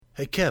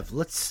Hey Kev,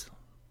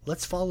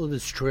 let's follow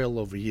this trail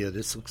over here.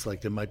 This looks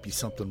like there might be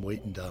something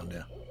waiting down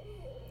there.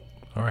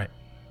 All right.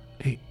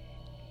 Hey,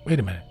 wait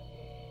a minute.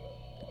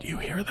 Do you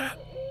hear that?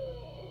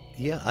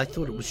 Yeah, I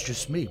thought it was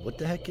just me. What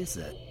the heck is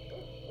that?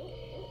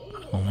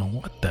 I don't know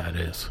what that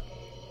is.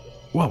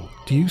 Whoa,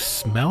 do you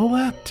smell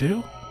that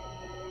too?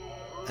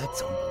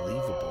 That's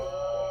unbelievable.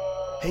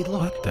 Hey,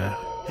 look. What the?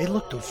 Hey,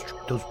 look,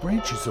 those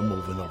branches are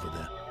moving over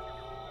there.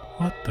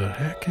 What the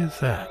heck is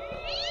that?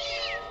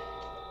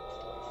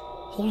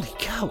 Holy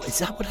cow, is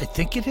that what I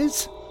think it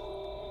is?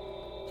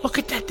 Look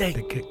at that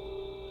thing.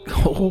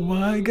 Oh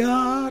my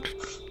God.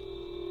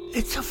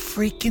 It's a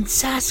freaking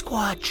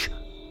Sasquatch.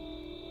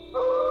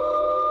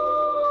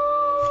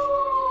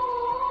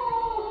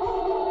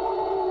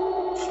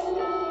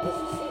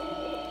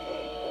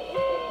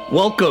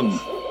 Welcome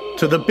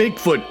to the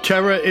Bigfoot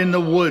Terror in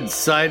the Woods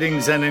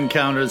Sightings and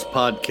Encounters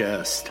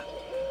podcast.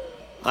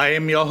 I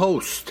am your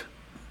host,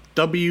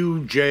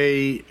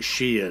 W.J.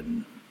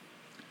 Sheehan.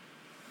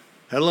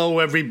 Hello,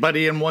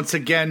 everybody, and once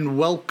again,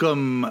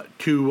 welcome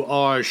to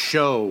our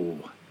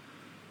show.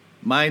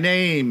 My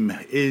name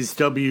is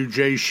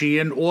W.J.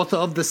 Sheehan, author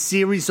of the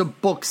series of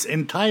books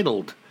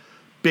entitled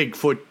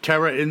Bigfoot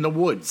Terror in the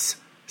Woods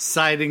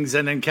Sightings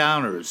and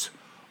Encounters.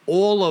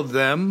 All of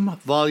them,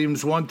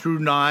 volumes 1 through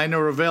 9,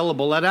 are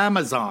available at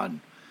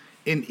Amazon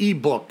in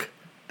ebook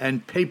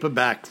and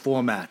paperback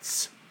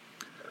formats.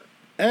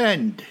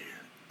 And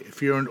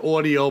if you're an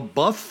audio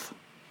buff,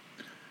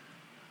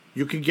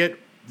 you can get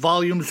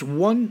volumes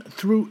 1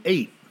 through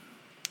 8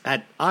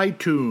 at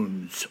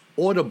iTunes,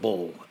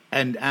 Audible,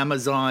 and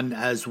Amazon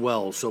as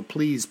well. So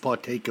please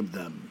partake of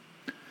them.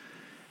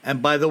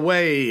 And by the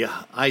way,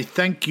 I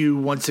thank you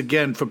once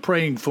again for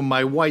praying for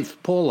my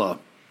wife, Paula.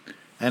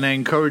 And I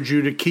encourage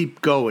you to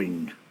keep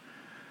going.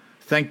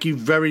 Thank you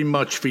very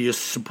much for your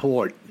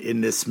support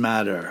in this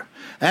matter.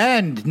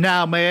 And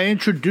now may I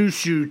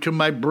introduce you to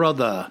my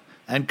brother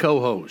and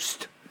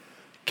co-host,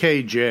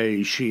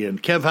 KJ Sheehan.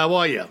 Kev, how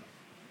are you?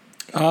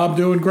 I'm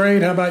doing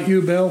great. How about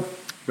you, Bill?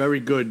 Very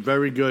good,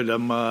 very good.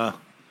 I'm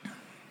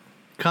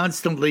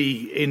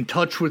constantly in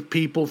touch with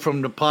people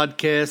from the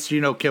podcast.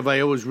 You know, Kev, I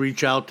always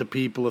reach out to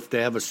people if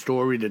they have a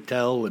story to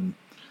tell and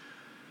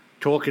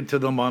talking to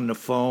them on the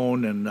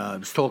phone, and I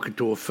was talking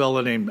to a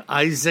fella named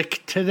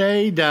Isaac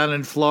today down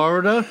in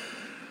Florida.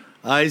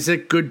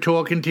 Isaac, good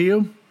talking to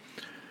you.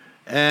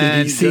 And,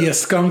 did he see a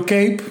skunk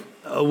ape?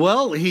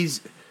 Well, he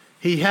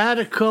had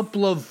a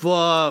couple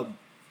of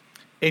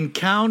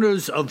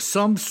encounters of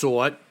some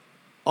sort,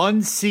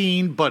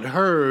 unseen but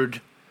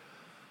heard,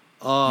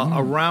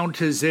 around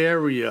his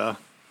area.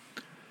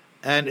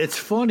 And it's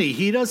funny,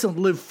 he doesn't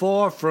live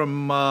far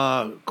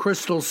from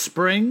Crystal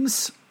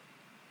Springs,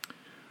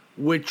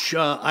 which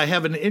I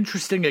have an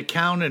interesting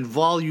account in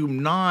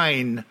Volume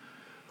 9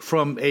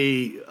 from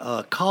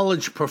a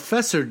college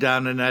professor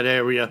down in that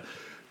area.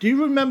 Do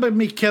you remember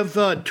me,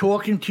 Kev,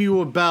 talking to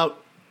you about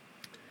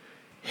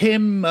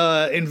him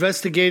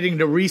investigating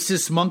the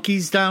rhesus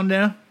monkeys down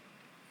there?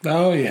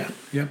 Oh, yeah.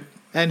 Yep.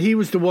 And he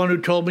was the one who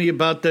told me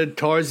about the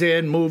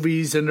Tarzan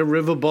movies and the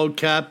Riverboat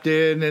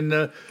Captain and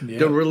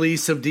the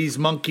release of these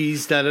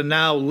monkeys that are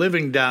now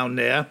living down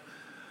there.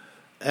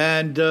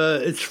 And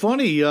it's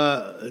funny,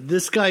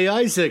 this guy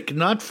Isaac,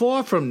 not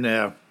far from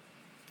there.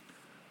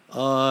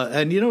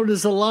 And, you know,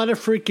 there's a lot of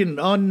freaking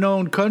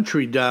unknown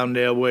country down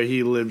there where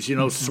he lives. You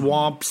know,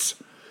 swamps,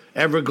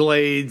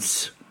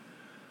 Everglades.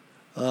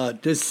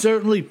 There's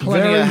certainly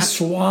plenty very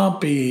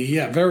swampy.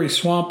 Yeah, very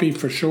swampy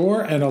for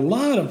sure. And a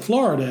lot of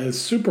Florida is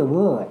super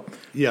rural.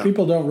 Yeah.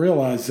 People don't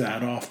realize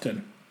that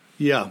often.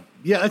 Yeah.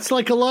 Yeah, it's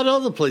like a lot of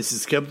other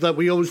places, Kev, that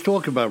we always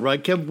talk about,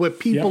 right, Kev? Where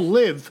people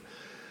live.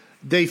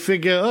 They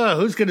figure,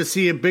 who's going to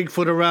see a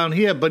Bigfoot around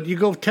here? But you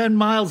go 10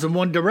 miles in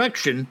one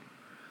direction,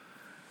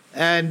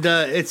 and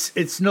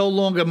it's no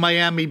longer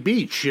Miami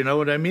Beach. You know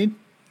what I mean?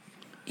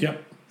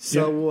 Yep.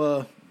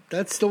 So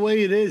that's the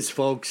way it is,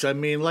 folks. I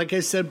mean, like I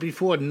said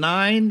before,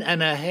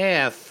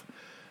 9.5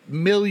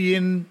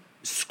 million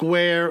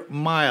square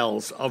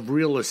miles of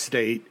real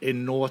estate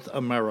in North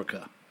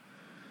America.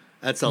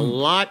 That's a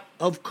lot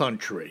of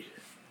country.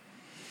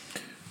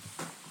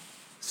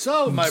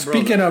 So, my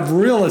Speaking of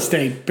real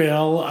estate,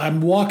 Bill,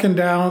 I'm out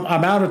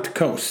at the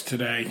coast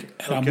today,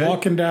 and I'm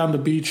walking down the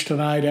beach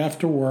tonight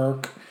after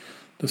work.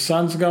 The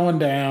sun's going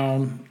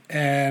down,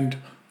 and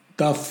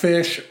the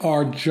fish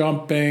are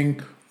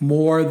jumping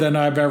more than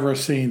I've ever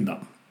seen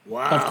them.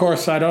 Wow. Of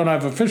course, I don't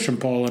have a fishing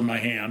pole in my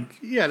hand.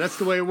 Yeah, that's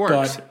the way it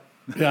works.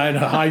 But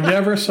I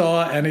never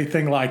saw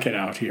anything like it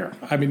out here.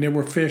 I mean, there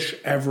were fish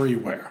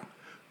everywhere.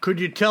 Could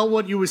you tell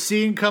what you were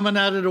seeing coming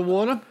out of the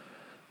water?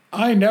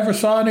 I never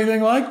saw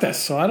anything like this,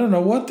 so I don't know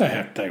what the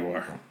heck they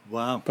were.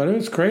 Wow. But it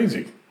was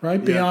crazy.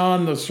 Right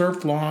beyond the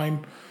surf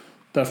line,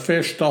 the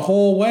fish the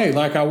whole way.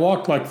 Like I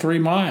walked like 3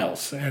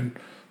 miles, and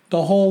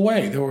the whole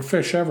way there were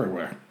fish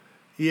everywhere.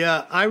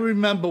 Yeah, I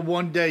remember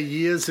one day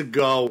years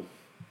ago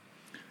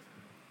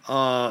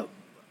out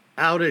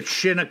at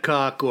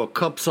Shinnecock or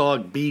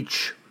Cupsog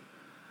Beach,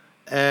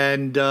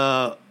 and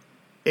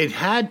it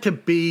had to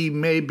be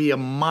maybe a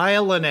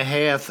mile and a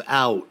half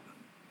out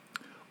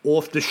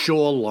off the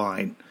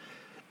shoreline.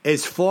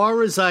 As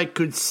far as I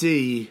could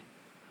see,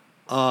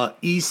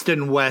 east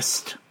and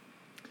west,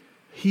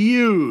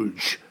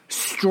 huge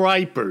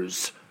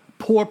stripers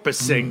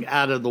porpoising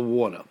out of the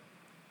water.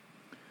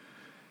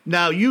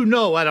 Now, you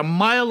know, at 1.5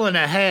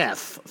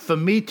 miles, for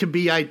me to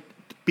be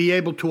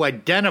able to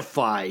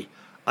identify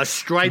a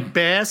striped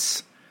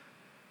bass,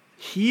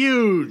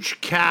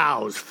 huge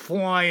cows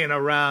flying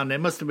around. They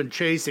must have been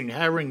chasing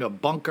herring or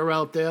bunker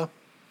out there.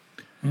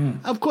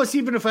 Of course,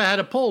 even if I had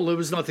a pole, there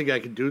was nothing I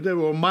could do. They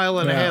were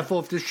 1.5 miles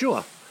off the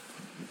shore.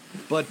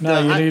 But no,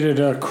 you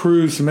needed a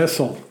cruise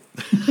missile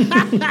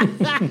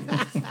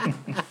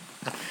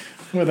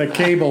with a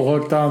cable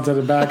hooked onto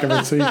the back of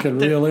it so you could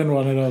reel in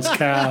one of those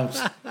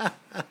cows.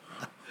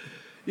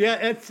 Yeah,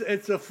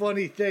 it's a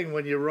funny thing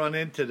when you run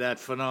into that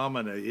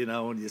phenomena, you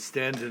know, when you're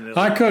standing there.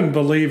 I couldn't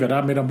believe it.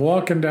 I mean, I'm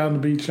walking down the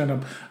beach,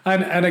 and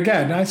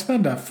again, I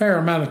spend a fair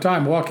amount of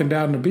time walking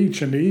down the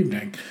beach in the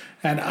evening,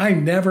 and I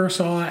never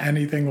saw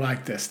anything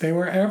like this. They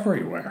were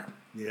everywhere.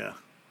 Yeah.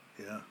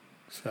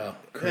 So,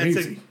 crazy.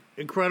 It's an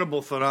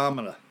incredible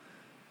phenomena.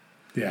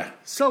 Yeah.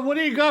 So what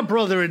do you got,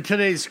 brother, in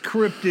today's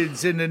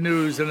Cryptids in the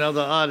News and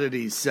Other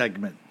Oddities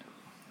segment?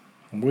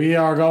 We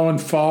are going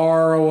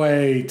far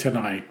away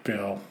tonight,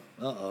 Bill.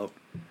 Uh-oh.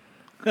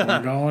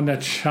 We're going to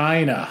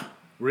China.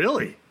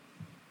 Really?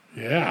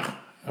 Yeah.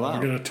 Wow.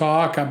 We're going to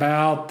talk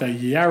about the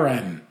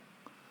Yeren.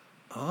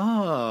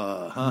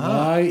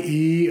 Yeren.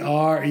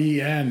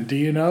 Do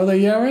you know the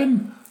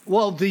Yeren?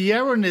 Well, the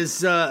Yeren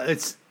is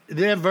it's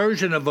their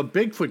version of a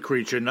Bigfoot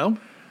creature, no?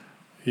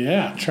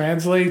 Yeah,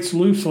 translates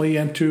loosely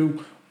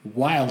into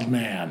wild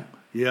man.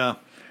 Yeah.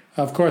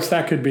 Of course,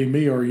 that could be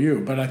me or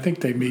you, but I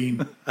think they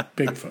mean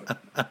Bigfoot.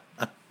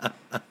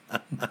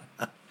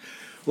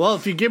 Well,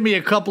 if you give me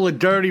a couple of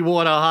dirty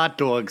water hot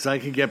dogs, I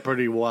can get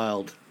pretty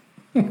wild.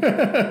 Throw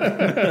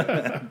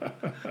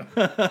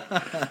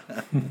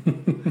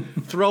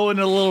in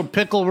a little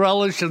pickle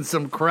relish and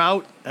some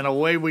kraut, and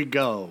away we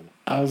go.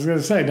 I was going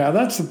to say, now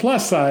that's the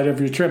plus side of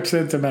your trips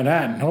into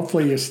Manhattan.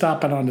 Hopefully you're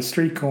stopping on the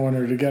street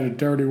corner to get a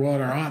dirty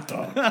water hot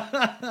dog.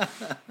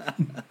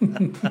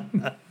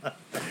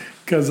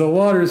 Because the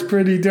water's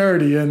pretty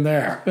dirty in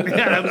there.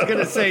 Yeah, I was going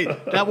to say,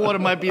 that water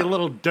might be a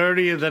little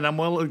dirtier than I'm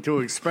willing to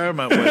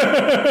experiment with.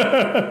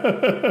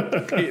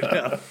 You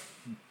know.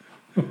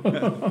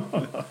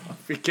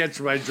 If you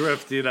catch my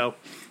drift, you know.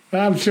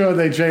 I'm sure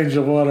they change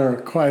the water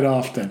quite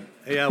often.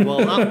 Yeah,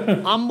 well,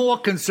 I'm more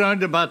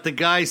concerned about the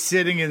guy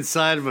sitting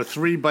inside of a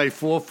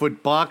 3x4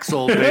 foot box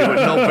all day with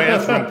no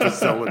bathroom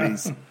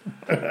facilities.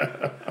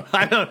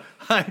 I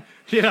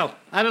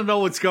don't know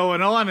what's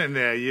going on in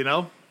there, you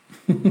know.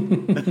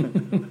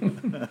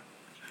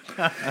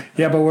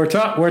 Yeah, but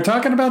we're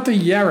talking about the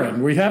Yeren.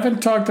 We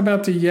haven't talked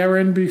about the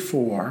Yeren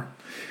before,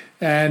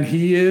 and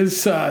he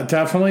is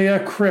definitely a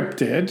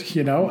cryptid,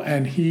 you know,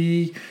 and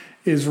he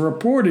is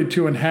reported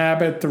to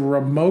inhabit the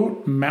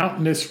remote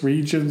mountainous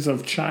regions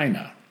of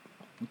China.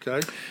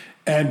 Okay.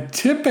 And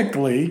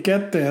typically,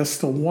 get this,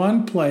 the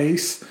one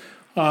place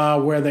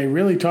where they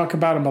really talk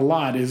about him a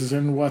lot is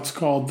in what's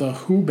called the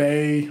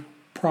Hubei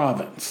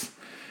province.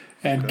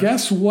 And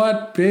guess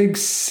what big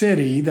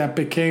city that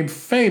became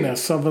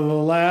famous over the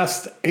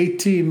last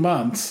 18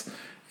 months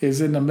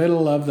is in the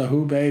middle of the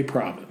Hubei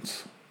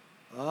province?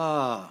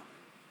 Do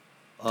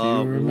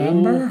you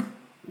remember?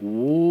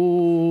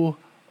 Ooh.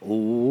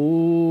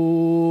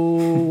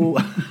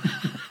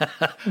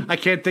 I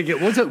can't think it.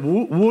 Was it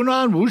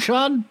Wuhan?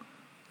 Wushan?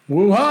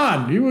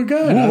 Wuhan. You were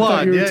good. Wuhan, I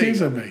thought you were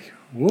teasing me.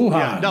 Wuhan.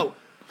 Yeah, no,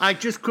 I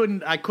just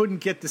couldn't. I couldn't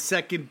get the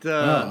second.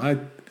 I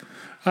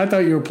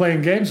thought you were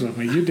playing games with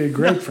me. You did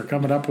great for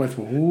coming up with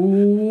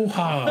Wuhan.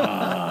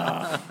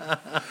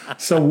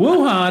 So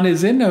Wuhan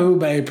is in the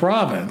Hubei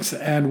province,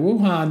 and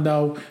Wuhan,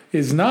 though,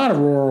 is not a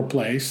rural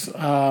place.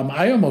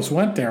 I almost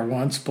went there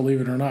once,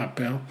 believe it or not,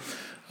 Bill.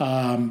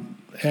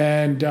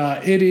 And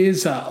it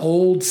is an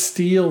old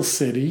steel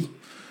city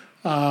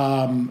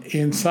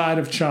inside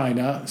of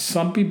China.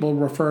 Some people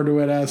refer to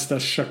it as the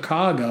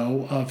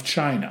Chicago of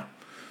China.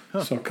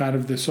 So kind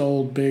of this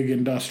old, big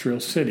industrial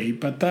city.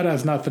 But that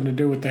has nothing to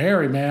do with the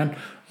hairy man,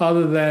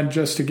 other than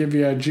just to give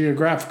you a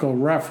geographical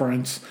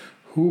reference,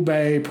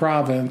 Hubei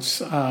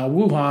province,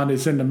 Wuhan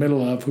is in the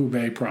middle of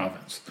Hubei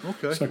province.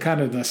 Okay. So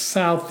kind of the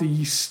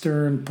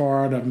southeastern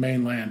part of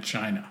mainland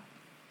China.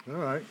 All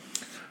right.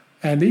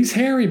 And these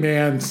hairy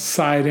man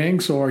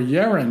sightings or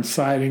Yeren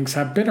sightings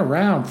have been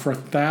around for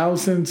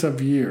thousands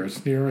of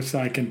years, near as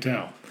I can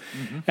tell.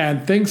 Mm-hmm.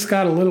 And things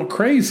got a little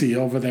crazy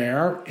over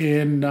there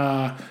in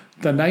the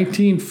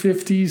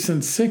 1950s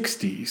and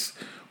 60s,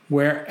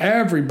 where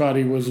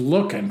everybody was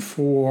looking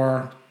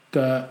for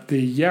the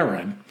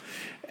Yeren.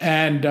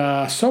 And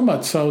so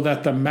much so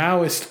that the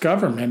Maoist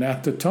government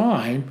at the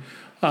time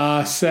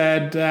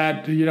said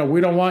that,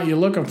 we don't want you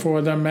looking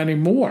for them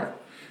anymore.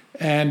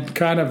 And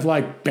kind of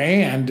like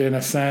banned, in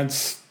a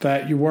sense,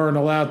 that you weren't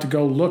allowed to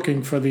go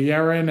looking for the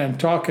Yeren and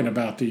talking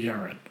about the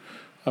Yeren.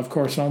 Of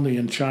course, only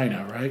in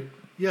China, right?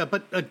 Yeah,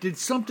 but did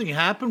something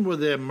happen? Were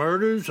there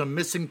murders or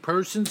missing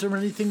persons or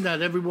anything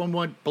that everyone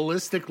went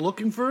ballistic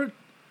looking for it?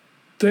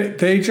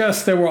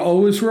 There were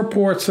always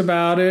reports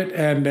about it,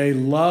 and they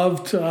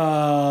loved,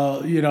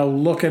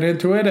 looking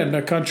into it, and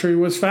the country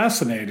was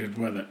fascinated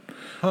with it.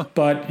 Huh.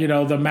 But, the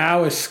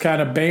Maoists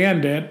kind of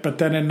banned it. But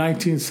then in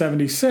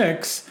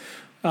 1976,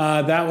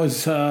 that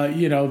was,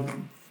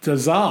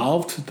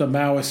 dissolved, the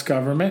Maoist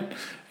government,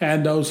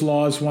 and those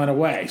laws went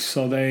away.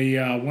 So they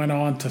went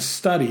on to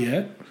study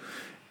it.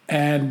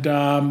 And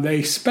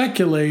they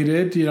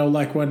speculated,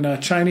 like when the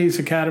Chinese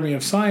Academy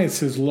of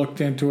Sciences looked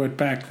into it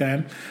back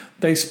then,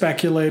 they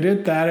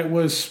speculated that it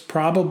was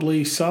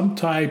probably some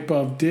type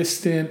of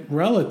distant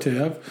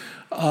relative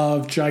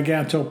of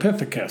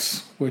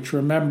Gigantopithecus, which,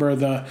 remember,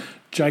 the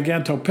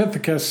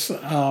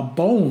Gigantopithecus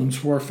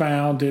bones were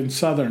found in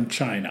southern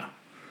China,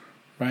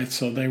 right?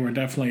 So they were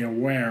definitely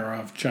aware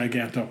of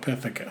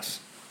Gigantopithecus.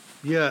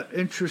 Yeah,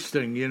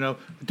 interesting.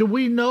 Do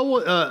we know?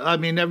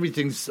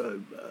 Everything's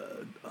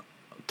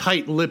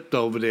tight-lipped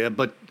over there,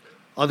 but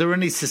are there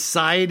any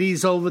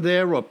societies over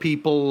there or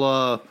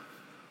people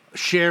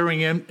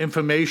sharing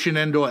information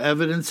and/or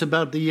evidence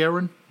about the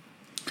Yeren?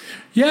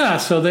 Yeah,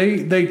 so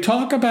they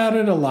talk about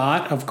it a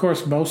lot. Of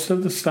course, most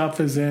of the stuff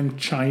is in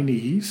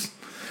Chinese,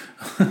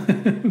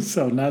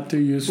 so not too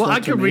useful. Well, I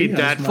can read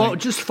that.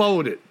 Just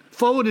forward it.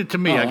 Forward it to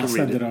me. I can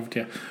read it over to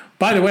you.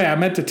 By the way, I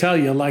meant to tell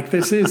you,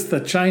 this is the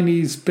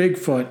Chinese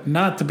Bigfoot,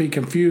 not to be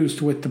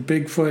confused with the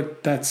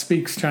Bigfoot that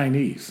speaks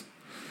Chinese,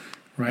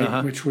 right?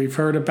 Uh-huh. Which we've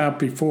heard about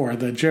before,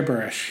 the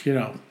gibberish,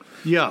 Yeah.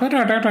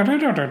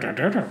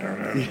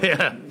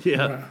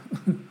 Yeah.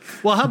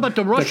 Well, how about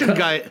the Russian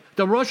guy,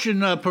 the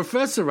Russian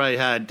professor I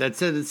had that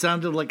said it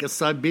sounded like a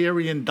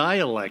Siberian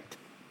dialect?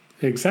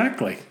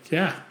 Exactly.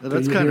 Yeah.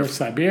 That's kind of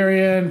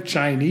Siberian,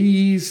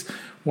 Chinese,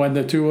 when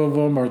the two of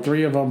them or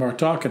three of them are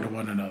talking to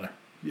one another.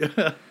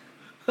 Yeah.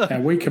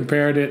 And we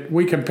compared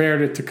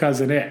it to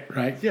Cousin It,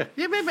 right? Yeah.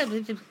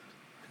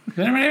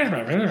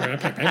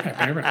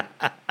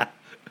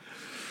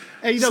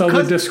 Hey,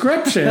 the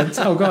descriptions.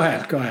 Oh, go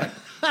ahead.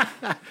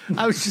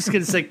 I was just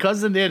going to say,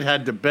 Cousin It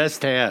had the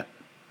best hair.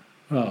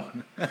 Oh,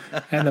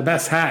 and the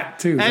best hat,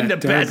 too. And the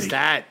best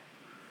hat.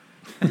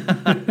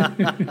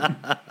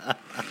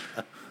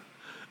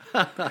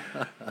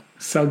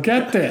 So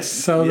get this.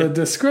 So the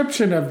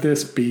description of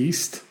this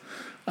beast,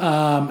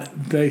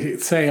 they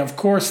say, of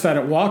course, that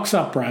it walks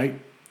upright,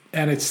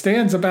 and it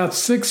stands about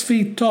 6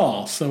 feet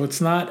tall, so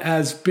it's not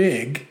as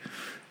big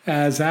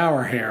as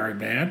our hairy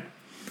man.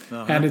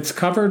 Uh-huh. And it's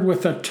covered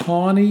with a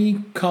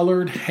tawny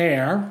colored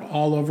hair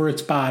all over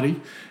its body,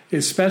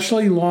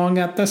 especially long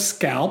at the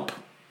scalp.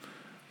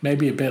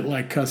 Maybe a bit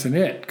like Cousin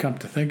It, come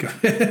to think of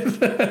it.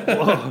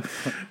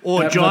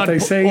 or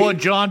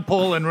John,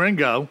 Paul, and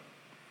Ringo.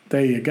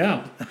 There you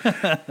go.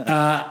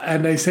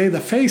 And they say the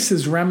face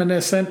is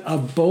reminiscent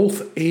of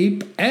both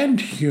ape and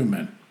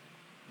human.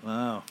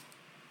 Wow.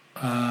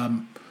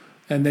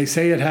 And they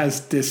say it has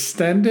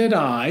distended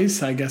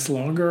eyes, I guess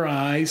longer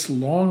eyes,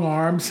 long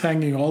arms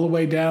hanging all the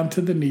way down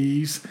to the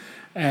knees,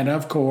 and,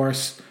 of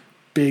course,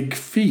 big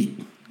feet.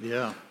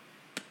 Yeah.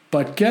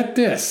 But get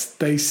this.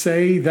 They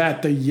say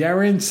that the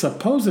Yeren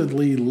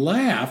supposedly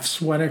laughs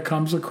when it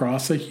comes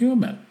across a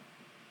human.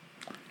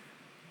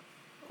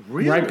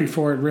 Really? Right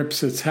before it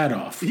rips its head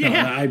off. Yeah.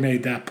 No, I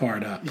made that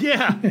part up.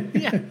 Yeah.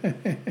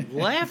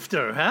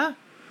 Laughter, huh?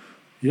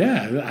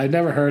 Yeah, I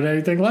never heard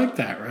anything like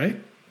that, right?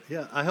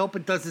 Yeah, I hope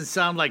it doesn't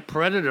sound like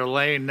Predator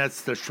Lane.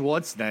 That's the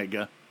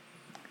Schwarzenegger.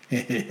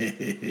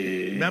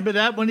 Remember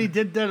that when he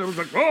did that? It was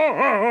like,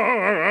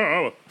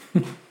 oh.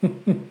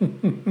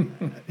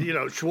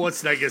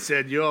 Schwarzenegger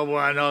said, "You're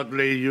one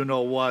ugly, you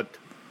know what."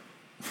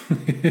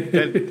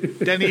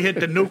 then he hit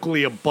the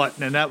nuclear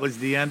button, and that was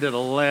the end of the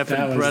laughing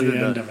Predator. That was the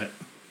end of it.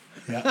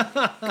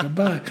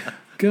 Yeah.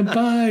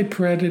 Goodbye,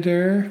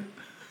 Predator.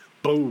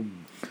 Boom.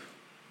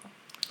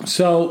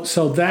 So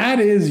that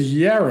is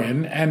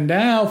Yeren, and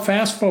now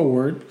fast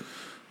forward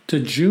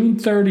to June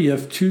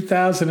 30th,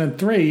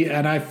 2003,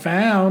 and I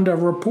found a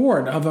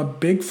report of a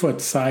Bigfoot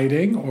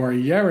sighting or a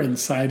Yeren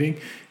sighting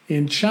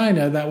in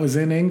China that was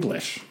in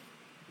English.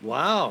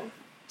 Wow.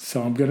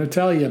 So I'm going to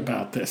tell you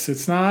about this.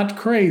 It's not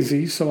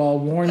crazy, so I'll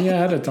warn you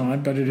ahead of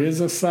time, but it is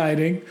a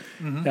sighting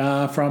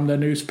from the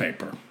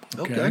newspaper.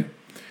 Okay.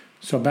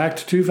 So back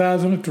to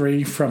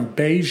 2003, from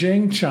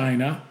Beijing,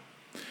 China.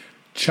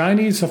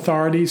 Chinese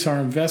authorities are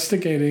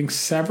investigating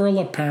several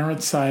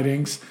apparent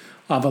sightings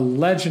of a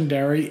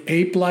legendary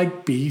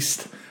ape-like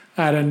beast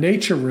at a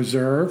nature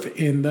reserve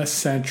in the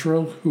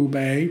central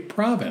Hubei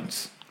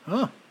province.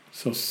 Huh.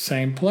 So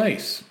same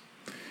place.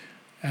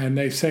 And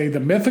they say the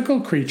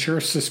mythical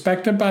creature,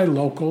 suspected by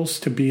locals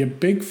to be a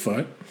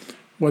Bigfoot,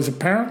 was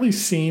apparently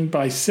seen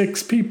by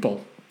 6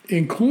 people,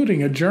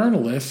 including a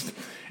journalist,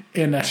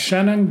 in a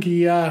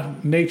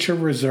Shenanggea Nature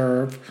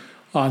Reserve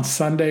on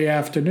Sunday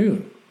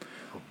afternoon.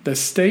 The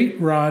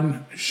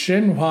state-run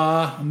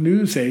Xinhua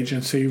news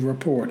agency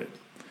reported.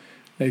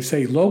 They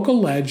say local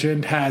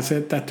legend has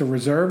it that the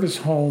reserve is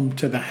home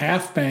to the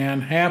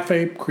half-man,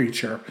 half-ape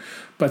creature,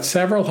 but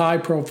several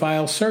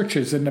high-profile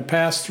searches in the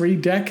past 3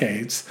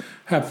 decades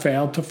have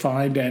failed to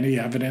find any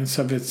evidence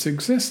of its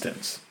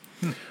existence.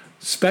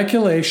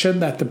 Speculation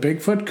that the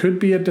Bigfoot could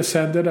be a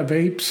descendant of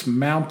apes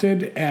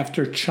mounted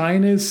after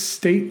China's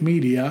state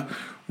media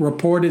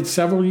reported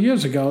several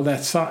years ago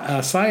that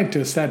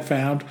scientists had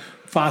found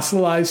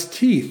fossilized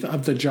teeth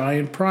of the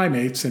giant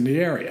primates in the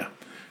area.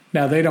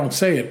 Now, they don't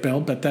say it,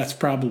 Bill, but that's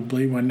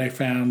probably when they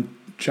found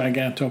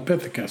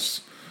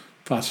Gigantopithecus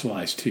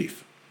fossilized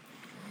teeth.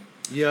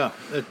 Yeah,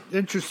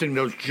 interesting,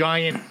 those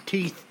giant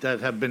teeth that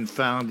have been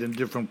found in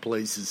different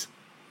places.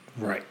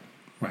 Right.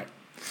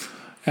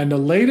 And the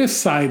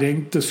latest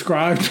sighting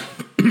described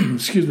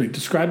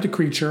the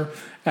creature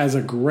as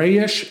a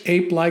grayish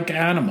ape-like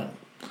animal,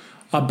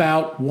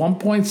 about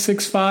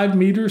 1.65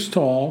 meters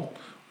tall,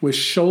 with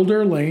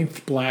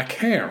shoulder-length black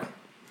hair.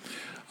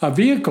 A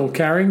vehicle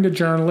carrying the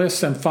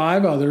journalists and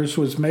 5 others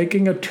was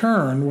making a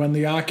turn when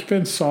the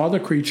occupants saw the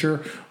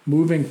creature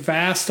moving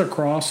fast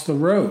across the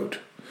road.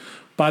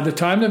 By the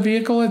time the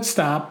vehicle had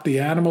stopped, the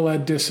animal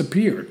had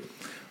disappeared.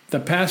 The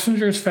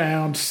passengers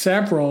found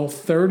several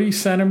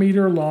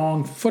 30-centimeter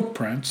long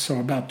footprints, so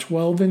about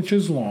 12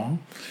 inches long,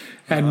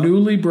 and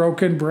newly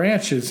broken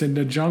branches in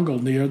the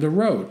jungle near the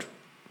road.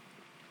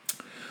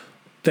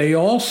 They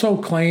also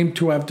claimed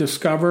to have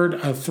discovered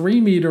a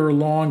 3-meter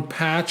long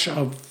patch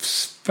of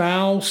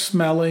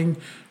foul-smelling,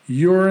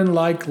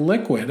 urine-like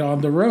liquid on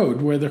the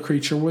road where the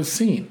creature was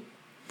seen.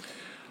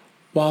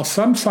 While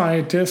some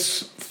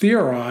scientists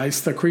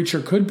theorize the creature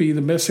could be the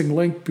missing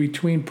link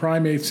between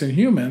primates and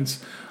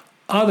humans,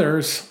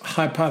 others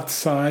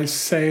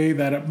say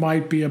that it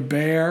might be a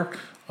bear,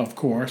 of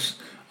course,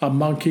 a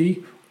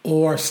monkey,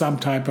 or some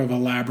type of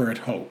elaborate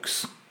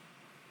hoax.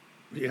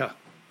 Yeah.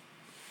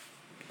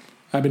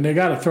 I mean, they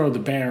got to throw the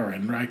bear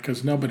in, right?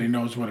 Because nobody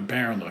knows what a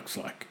bear looks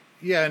like.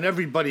 Yeah, and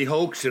everybody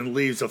hoaxing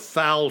leaves a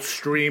foul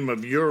stream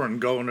of urine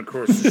going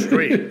across the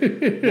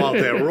street while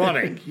they're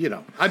running,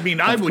 I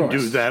mean, I would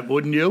do that,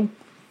 wouldn't you?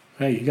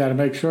 Hey, you got to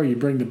make sure you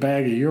bring the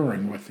bag of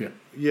urine with you.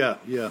 Yeah.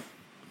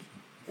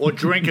 Or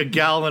drink a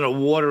gallon of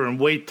water and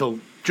wait till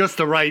just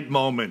the right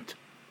moment.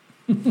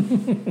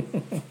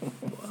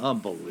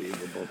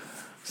 Unbelievable.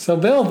 So,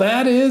 Bill,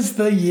 that is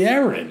the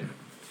Yeren.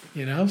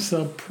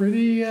 So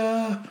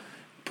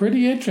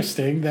pretty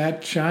interesting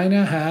that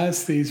China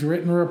has these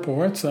written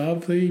reports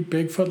of the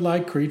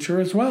Bigfoot-like creature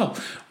as well,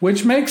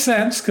 which makes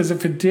sense because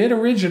if it did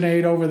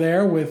originate over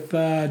there with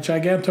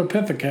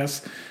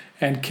Gigantopithecus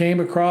and came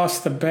across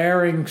the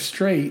Bering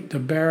Strait, the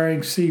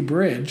Bering Sea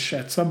Bridge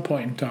at some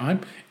point in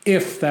time,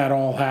 if that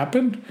all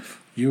happened,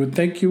 you would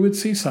think you would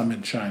see some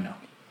in China.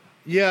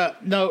 Yeah,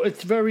 no,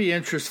 it's very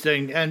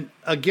interesting. And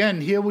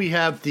again, here we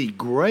have the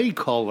gray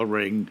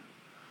coloring.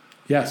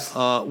 Yes.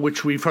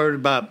 Which we've heard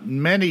about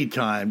many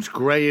times,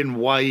 gray and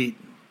white.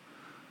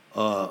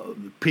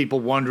 People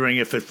wondering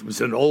if it was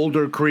an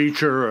older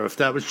creature or if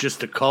that was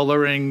just a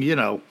coloring,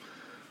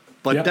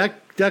 But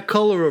that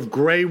color of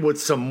gray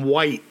with some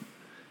white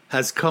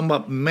has come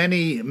up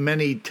many,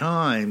 many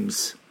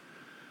times.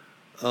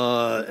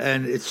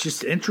 And it's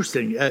just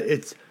interesting.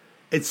 It's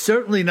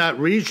certainly not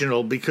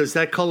regional because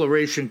that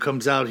coloration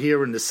comes out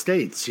here in the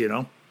States,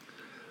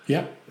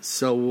 Yeah.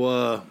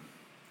 So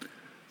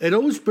it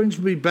always brings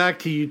me back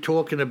to you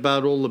talking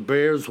about all the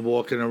bears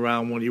walking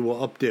around when you were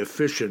up there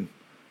fishing,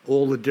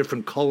 all the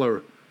different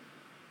color.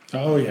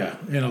 Oh, yeah,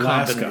 in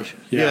Alaska.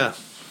 Yeah.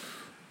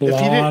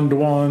 Blonde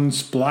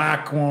ones,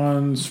 black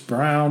ones,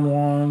 brown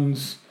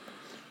ones,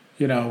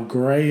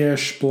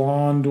 grayish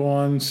blonde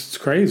ones. It's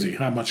crazy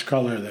how much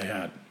color they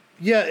had.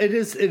 Yeah, it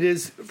is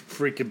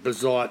freaking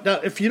bizarre. Now,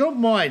 if you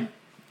don't mind,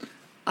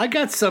 I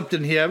got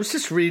something here. I was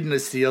just reading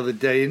this the other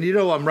day, and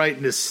I'm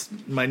writing this.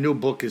 My new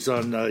book is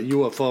on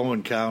UFO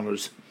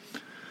encounters.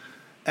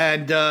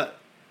 And a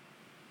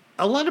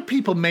lot of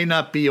people may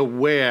not be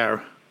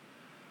aware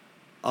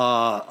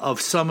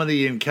of some of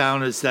the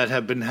encounters that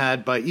have been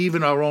had by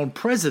even our own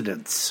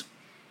presidents.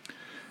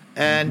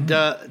 And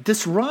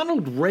this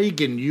Ronald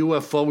Reagan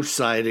UFO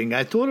sighting,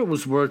 I thought it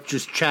was worth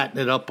just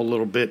chatting it up a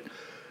little bit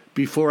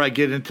before I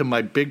get into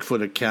my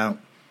Bigfoot account.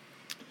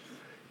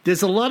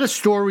 There's a lot of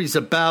stories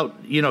about,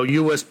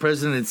 U.S.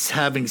 presidents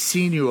having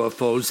seen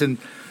UFOs, and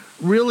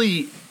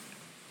really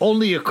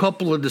only a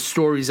couple of the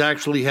stories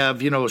actually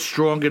have, a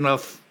strong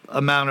enough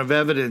amount of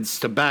evidence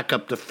to back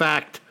up the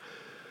fact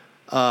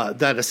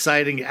that a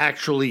sighting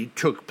actually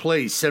took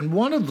place. And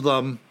one of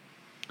them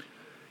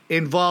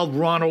involved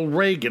Ronald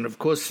Reagan. Of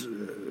course,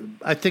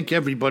 I think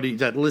everybody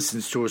that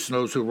listens to us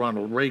knows who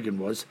Ronald Reagan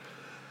was.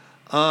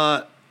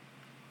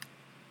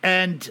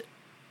 And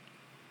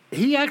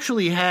he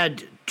actually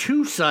had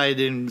 2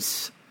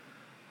 sightings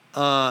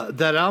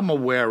that I'm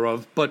aware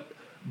of, but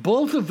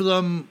both of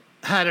them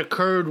had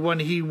occurred when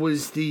he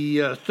was the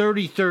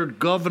 33rd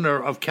governor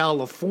of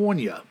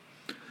California.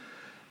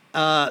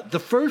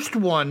 The first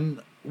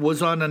one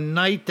was on a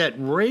night that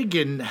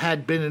Reagan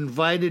had been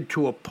invited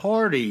to a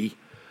party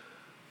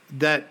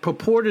that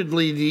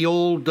purportedly the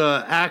old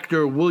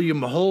actor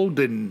William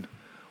Holden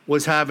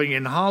was having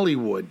in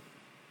Hollywood.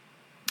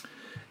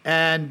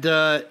 And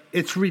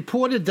it's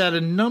reported that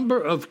a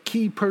number of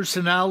key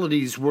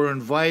personalities were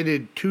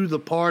invited to the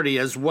party,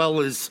 as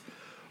well as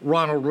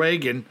Ronald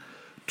Reagan,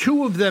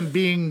 2 of them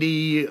being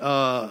the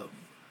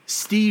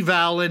Steve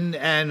Allen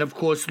and, of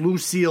course,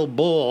 Lucille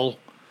Ball,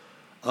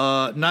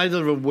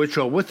 neither of which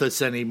are with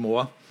us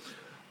anymore,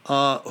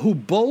 who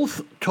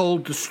both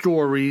told the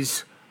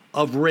stories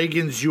of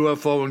Reagan's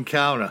UFO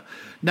encounter.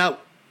 Now,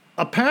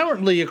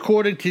 apparently,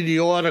 according to the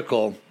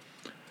article,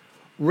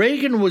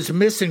 Reagan was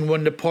missing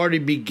when the party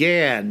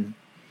began,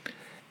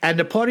 and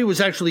the party was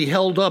actually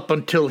held up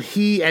until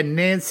he and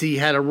Nancy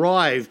had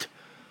arrived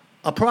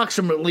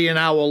approximately an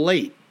hour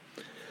late.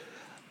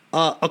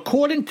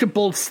 According to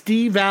both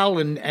Steve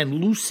Allen and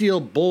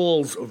Lucille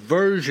Ball's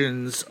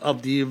versions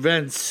of the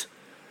events,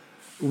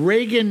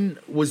 Reagan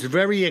was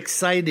very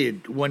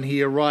excited when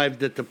he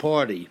arrived at the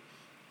party.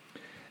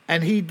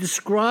 And he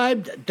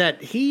described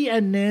that he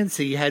and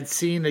Nancy had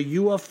seen a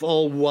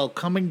UFO while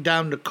coming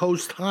down the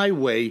coast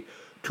highway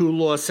to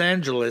Los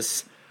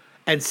Angeles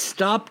and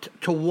stopped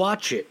to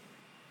watch it.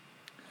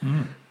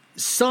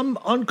 Some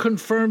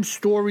unconfirmed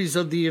stories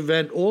of the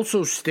event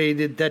also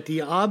stated that the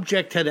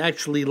object had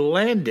actually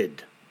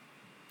landed.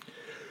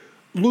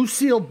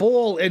 Lucille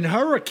Ball, in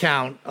her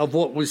account of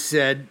what was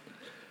said,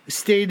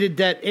 stated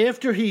that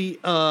after he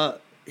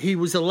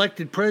was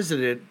elected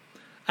president,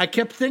 I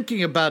kept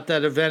thinking about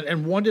that event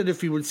and wondered if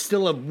he would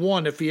still have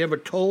won if he ever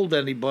told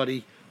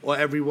anybody or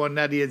everyone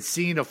that he had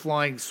seen a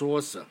flying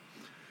saucer.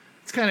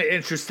 It's kind of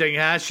interesting,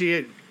 huh?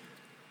 She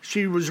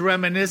was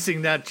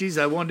reminiscing that, geez,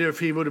 I wonder if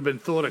he would have been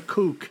thought a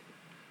kook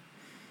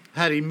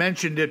had he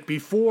mentioned it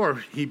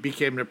before he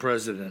became the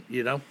president,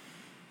 you know?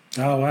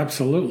 Oh,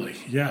 absolutely,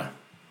 yeah.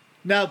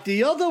 Now,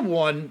 the other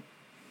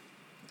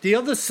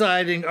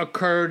sighting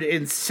occurred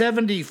in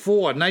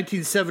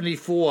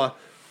 1974,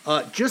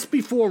 just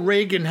before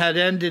Reagan had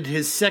ended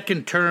his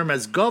second term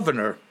as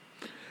governor.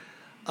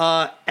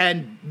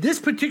 And this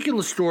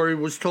particular story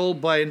was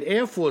told by an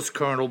Air Force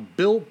colonel,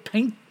 Bill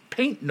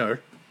Paintner,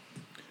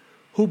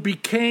 who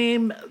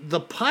became the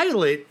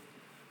pilot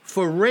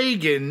for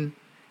Reagan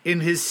in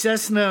his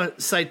Cessna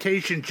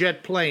Citation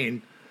jet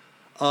plane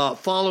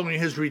following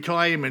his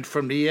retirement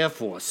from the Air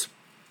Force.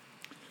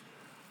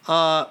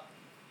 In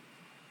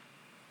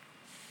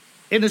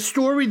a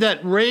story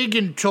that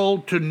Reagan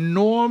told to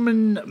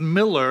Norman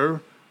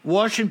Miller,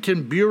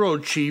 Washington bureau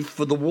chief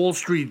for the Wall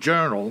Street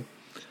Journal,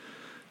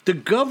 the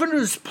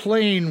governor's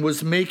plane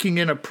was making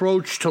an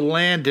approach to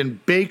land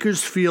in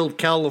Bakersfield,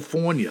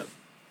 California.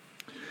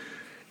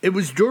 It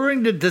was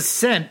during the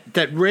descent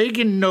that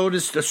Reagan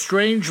noticed a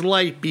strange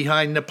light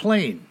behind the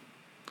plane.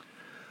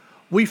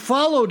 We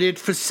followed it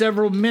for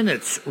several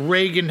minutes,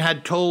 Reagan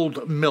had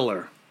told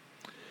Miller.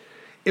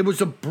 It was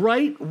a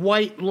bright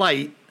white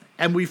light,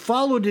 and we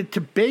followed it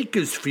to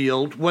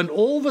Bakersfield when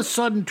all of a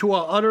sudden, to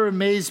our utter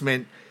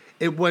amazement,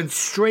 it went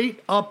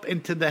straight up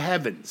into the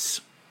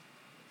heavens.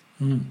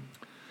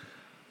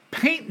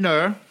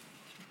 Paintner,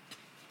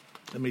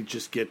 let me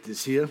just get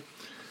this here.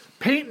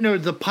 Paintner,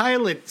 the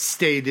pilot,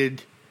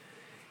 stated,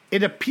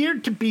 it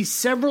appeared to be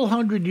several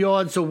hundred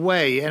yards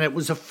away, and it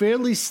was a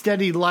fairly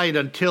steady light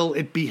until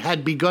it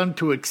had begun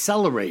to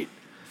accelerate.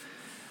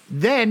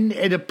 Then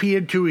it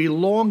appeared to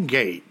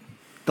elongate.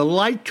 The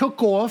light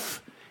took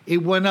off.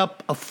 It went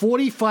up a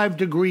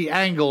 45-degree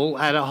angle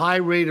at a high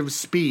rate of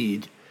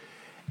speed.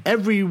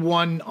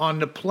 Everyone on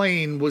the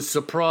plane was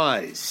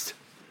surprised.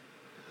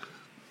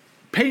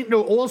 Paintner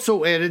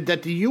also added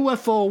that the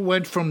UFO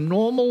went from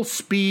normal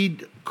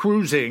speed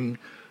cruising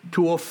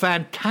to a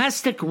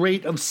fantastic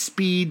rate of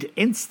speed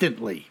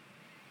instantly.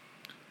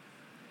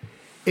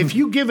 If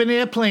you give an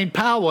airplane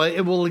power,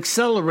 it will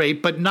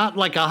accelerate, but not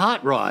like a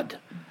hot rod.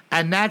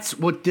 And that's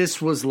what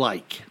this was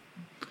like.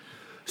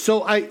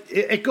 So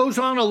it goes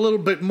on a little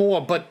bit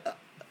more, but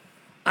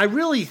I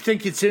really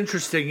think it's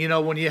interesting, you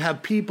know, when you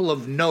have people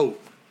of note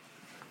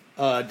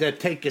that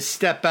take a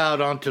step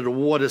out onto the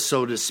water,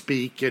 so to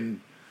speak, and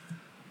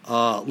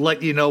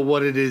let you know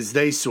what it is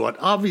they saw.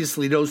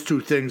 Obviously, those two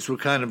things were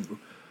kind of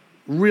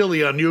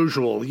really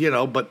unusual, you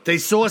know, but they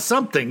saw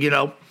something, you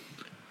know,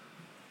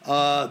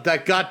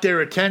 that got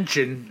their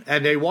attention,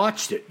 and they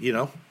watched it, you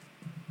know.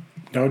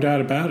 No doubt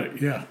about it,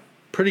 yeah.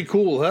 Pretty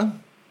cool, huh?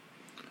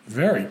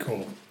 Very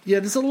cool. Yeah,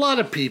 there's a lot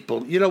of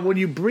people. You know, when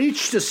you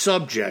breach the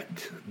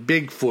subject,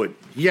 Bigfoot,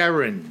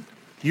 Yeren,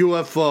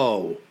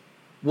 UFO,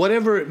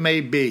 whatever it may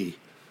be,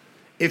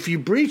 if you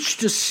breach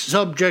the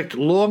subject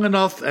long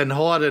enough and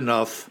hard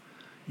enough,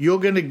 you're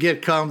going to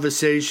get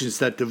conversations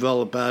that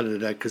develop out of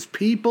that, because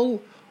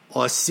people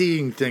are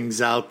seeing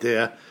things out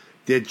there.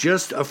 They're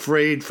just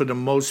afraid, for the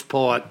most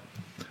part,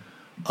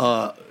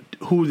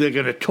 who they're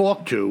going to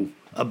talk to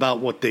about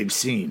what they've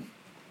seen.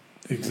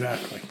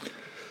 Exactly.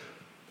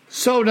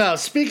 So now,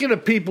 speaking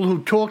of people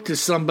who talk to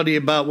somebody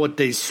about what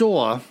they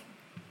saw,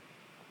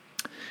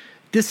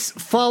 this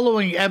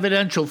following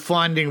evidential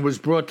finding was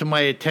brought to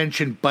my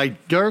attention by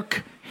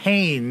Dirk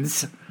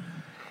Haynes,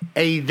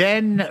 a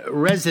then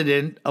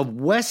resident of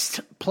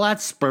West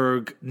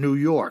Plattsburgh, New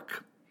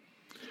York.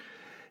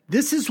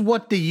 This is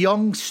what the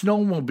young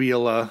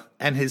snowmobiler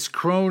and his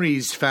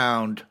cronies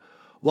found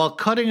while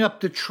cutting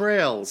up the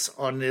trails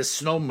on their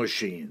snow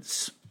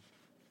machines.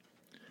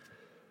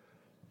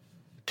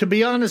 To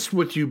be honest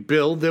with you,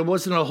 Bill, there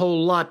wasn't a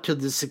whole lot to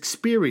this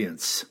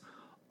experience.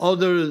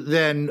 other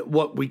than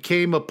what we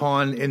came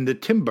upon in the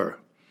timber,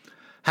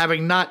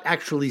 having not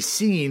actually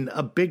seen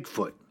a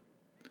Bigfoot.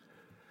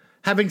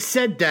 Having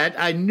said that,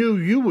 I knew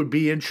you would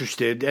be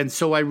interested, and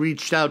so I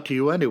reached out to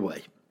you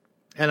anyway,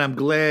 and I'm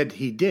glad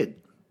he did.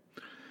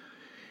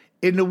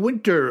 In the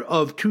winter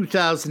of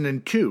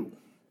 2002,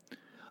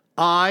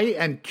 I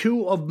and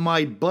two of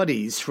my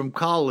buddies from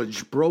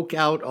college broke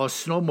out our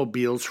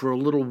snowmobiles for a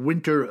little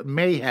winter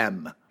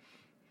mayhem.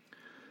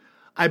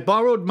 I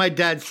borrowed my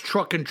dad's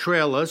truck and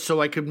trailer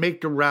so I could make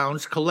the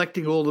rounds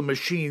collecting all the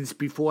machines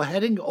before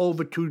heading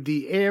over to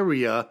the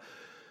area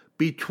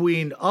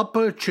between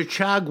Upper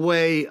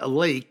Chichagway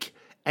Lake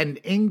and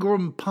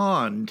Ingram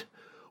Pond,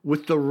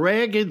 with the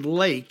Ragged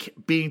Lake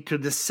being to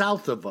the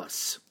south of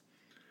us.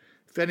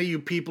 If any of you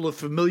people are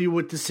familiar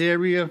with this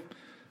area,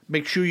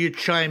 make sure you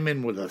chime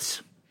in with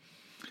us.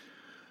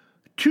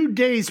 2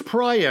 days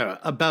prior,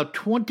 about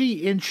 20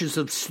 inches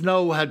of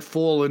snow had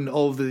fallen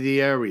over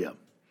the area,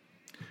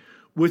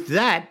 with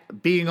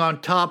that being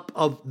on top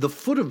of the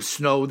foot of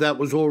snow that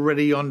was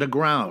already on the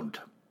ground.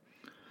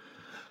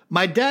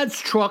 My dad's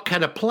truck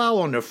had a plow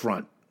on the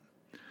front,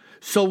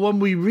 so when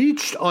we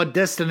reached our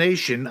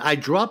destination, I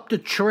dropped the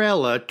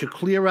trailer to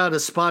clear out a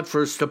spot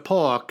for us to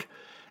park,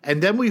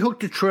 and then we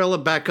hooked the trailer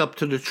back up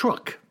to the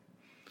truck.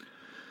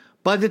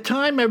 By the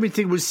time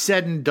everything was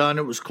said and done,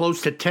 it was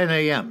close to 10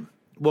 a.m.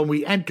 when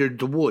we entered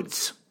the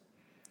woods.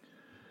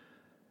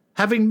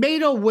 Having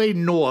made our way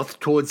north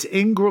towards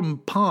Ingram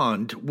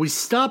Pond, we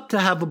stopped to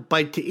have a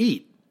bite to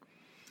eat,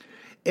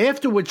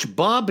 after which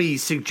Bobby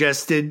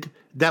suggested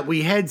that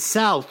we head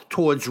south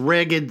towards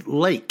Ragged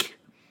Lake.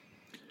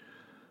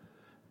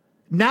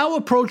 Now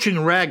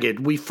approaching Ragged,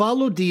 we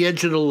followed the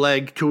edge of the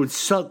lake to its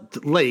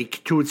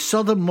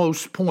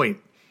southernmost point,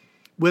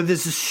 where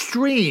there's a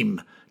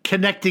stream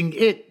connecting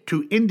it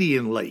to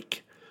Indian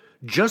Lake,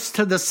 just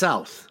to the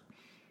south.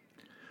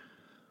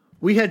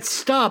 We had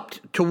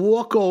stopped to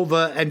walk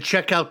over and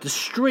check out the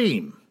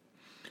stream,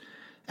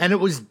 and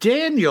it was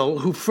Daniel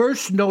who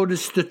first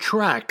noticed the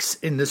tracks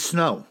in the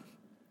snow.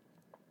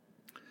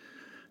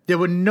 There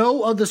were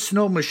no other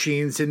snow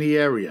machines in the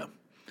area,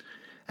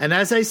 and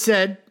as I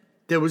said,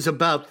 there was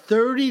about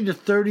 30 to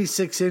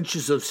 36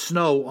 inches of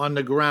snow on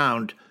the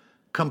ground,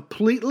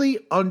 completely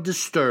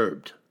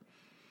undisturbed.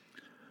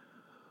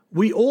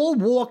 We all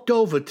walked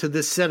over to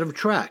this set of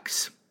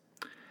tracks,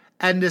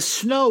 and the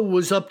snow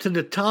was up to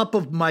the top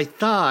of my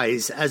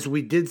thighs as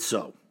we did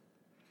so.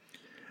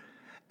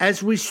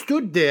 As we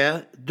stood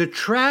there, the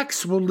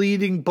tracks were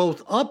leading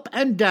both up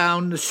and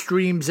down the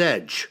stream's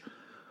edge,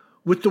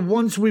 with the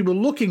ones we were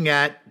looking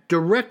at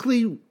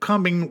directly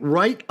coming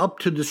right up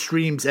to the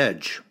stream's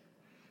edge.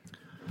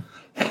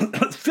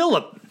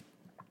 Philip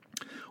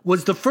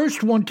was the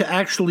first one to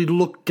actually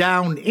look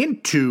down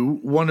into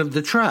one of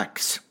the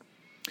tracks,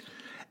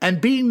 and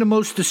being the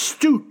most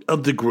astute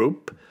of the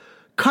group,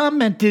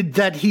 commented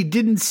that he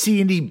didn't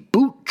see any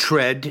boot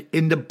tread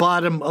in the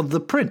bottom of the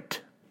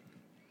print.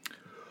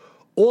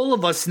 All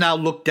of us now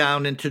looked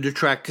down into the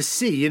track to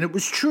see, and it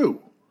was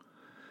true.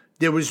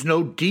 There was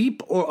no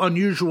deep or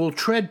unusual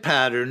tread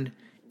pattern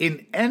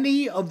in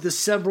any of the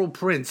several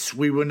prints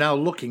we were now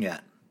looking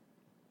at.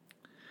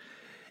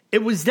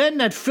 It was then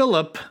that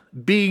Philip,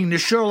 being the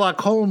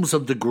Sherlock Holmes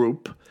of the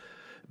group,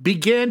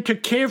 began to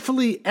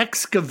carefully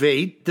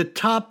excavate the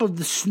top of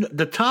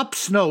the top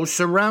snow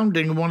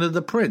surrounding one of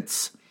the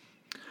prints,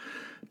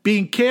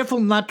 being careful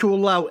not to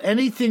allow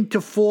anything to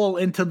fall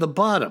into the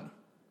bottom.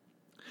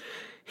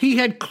 He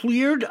had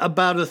cleared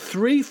about a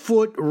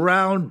 3-foot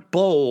round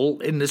bowl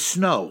in the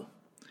snow,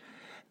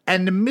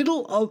 and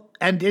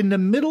in the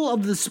middle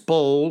of this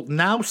bowl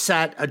now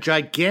sat a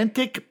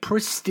gigantic,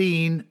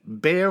 pristine,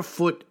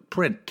 barefoot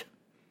print.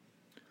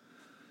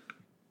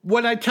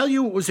 When I tell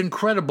you it was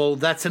incredible,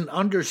 that's an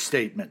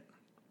understatement.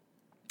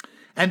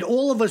 And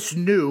all of us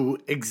knew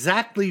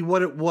exactly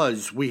what it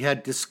was we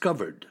had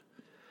discovered.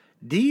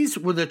 These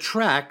were the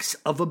tracks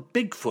of a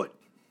Bigfoot.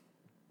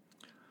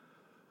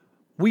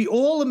 We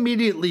all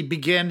immediately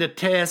began the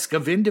task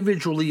of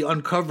individually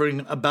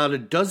uncovering about a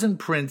dozen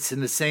prints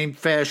in the same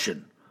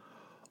fashion,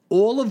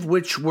 all of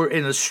which were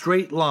in a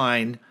straight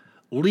line,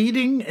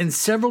 leading in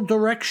several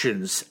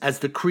directions as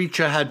the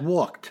creature had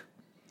walked.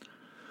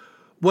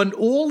 When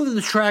all of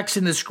the tracks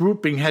in this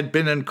grouping had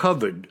been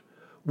uncovered,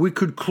 we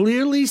could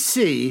clearly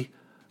see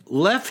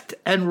left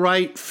and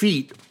right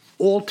feet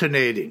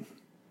alternating.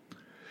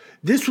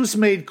 This was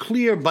made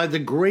clear by the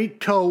great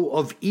toe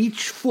of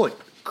each foot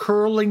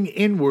curling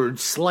inward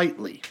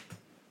slightly.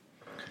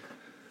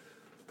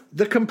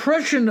 The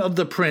compression of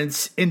the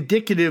prints,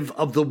 indicative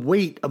of the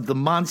weight of the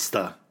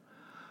monster,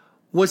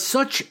 was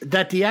such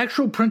that the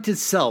actual print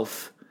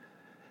itself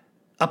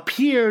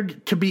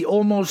appeared to be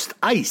almost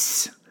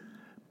ice,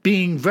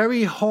 being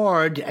very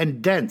hard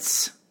and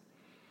dense.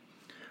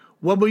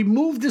 When we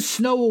moved the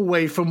snow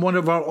away from one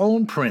of our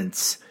own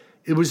prints,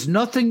 it was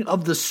nothing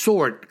of the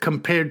sort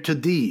compared to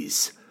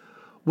these,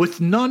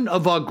 with none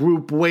of our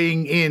group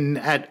weighing in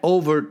at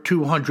over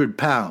 200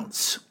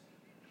 pounds.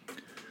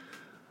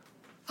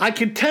 I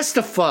can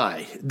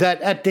testify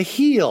that at the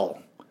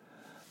heel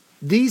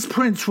These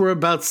prints were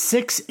about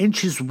 6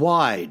 inches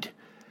wide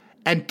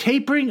and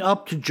tapering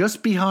up to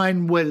just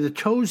behind where the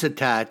toes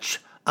attach,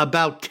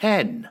 about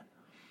 10.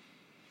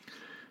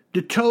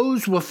 The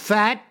toes were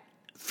fat,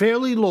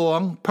 fairly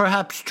long,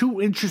 perhaps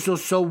 2 inches or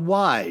so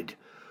wide,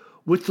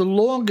 with the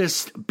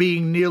longest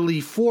being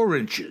nearly 4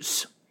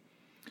 inches.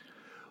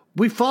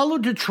 We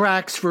followed the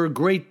tracks for a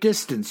great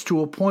distance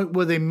to a point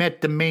where they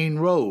met the main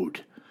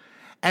road,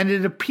 and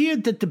it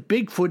appeared that the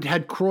Bigfoot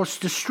had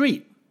crossed the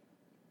street.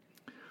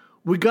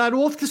 We got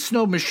off the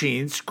snow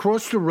machines,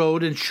 crossed the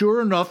road, and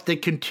sure enough, they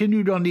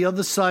continued on the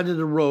other side of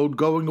the road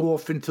going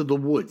off into the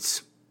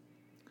woods.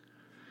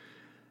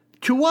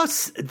 To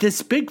us,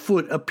 this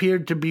Bigfoot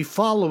appeared to be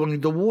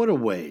following the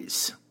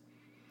waterways,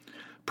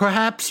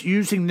 perhaps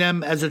using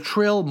them as a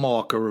trail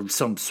marker of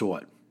some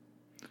sort.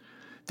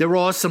 There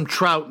are some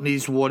trout in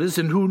these waters,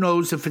 and who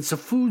knows if it's a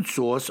food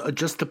source or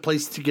just a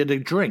place to get a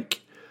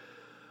drink.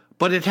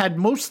 But it had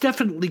most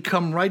definitely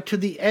come right to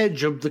the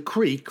edge of the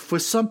creek for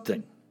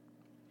something.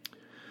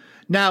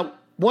 Now,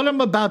 what I'm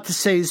about to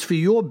say is for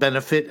your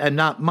benefit and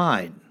not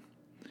mine,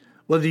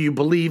 whether you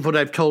believe what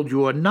I've told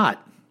you or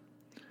not.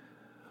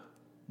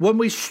 When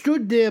we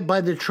stood there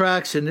by the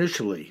tracks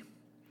initially,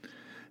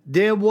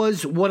 there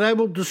was what I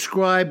will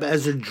describe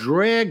as a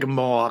drag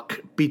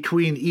mark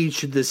between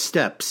each of the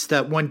steps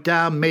that went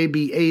down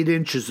maybe 8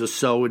 inches or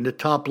so in the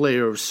top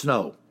layer of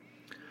snow,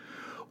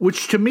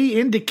 which to me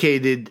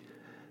indicated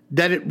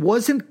that it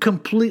wasn't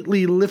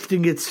completely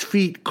lifting its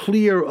feet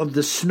clear of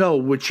the snow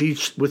with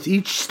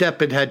each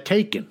step it had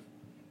taken.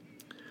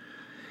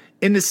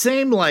 In the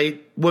same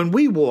light, when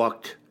we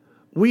walked,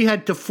 we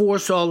had to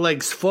force our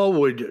legs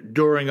forward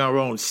during our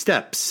own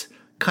steps,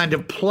 kind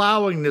of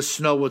plowing the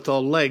snow with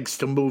our legs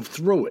to move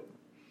through it.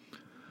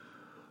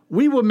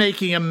 We were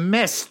making a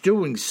mess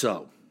doing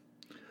so,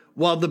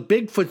 while the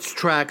Bigfoot's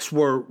tracks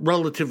were,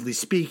 relatively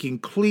speaking,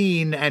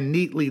 clean and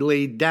neatly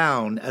laid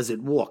down as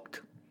it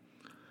walked.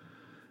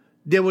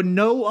 There were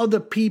no other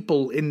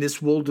people in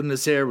this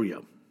wilderness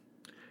area,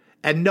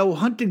 and no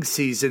hunting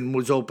season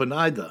was open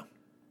either,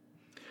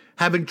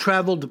 having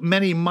traveled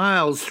many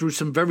miles through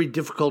some very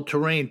difficult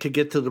terrain to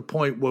get to the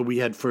point where we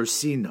had first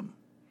seen them.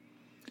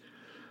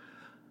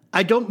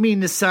 I don't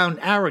mean to sound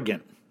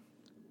arrogant,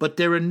 but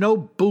there are no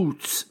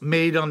boots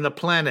made on the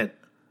planet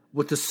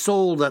with a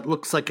sole that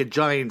looks like a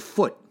giant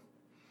foot.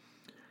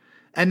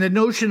 And the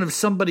notion of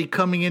somebody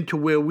coming into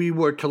where we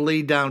were to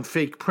lay down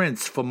fake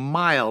prints for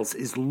miles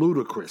is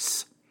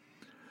ludicrous.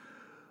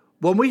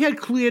 When we had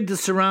cleared the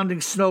surrounding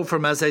snow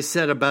from, as I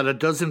said, about a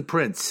dozen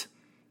prints,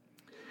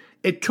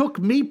 it took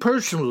me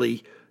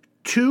personally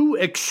 2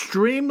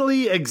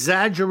 extremely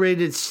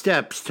exaggerated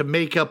steps to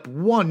make up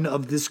one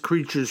of this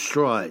creature's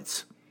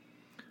strides.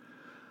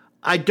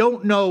 I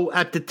don't know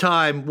at the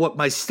time what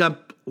my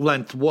step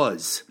length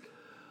was,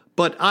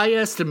 but I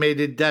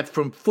estimated that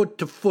from foot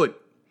to foot,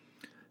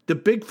 the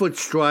Bigfoot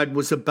stride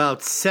was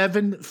about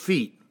 7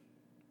 feet.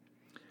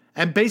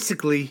 And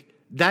basically,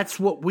 that's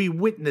what we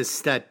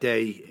witnessed that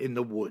day in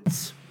the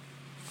woods.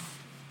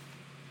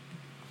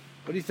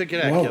 What do you think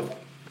of that, Kevin?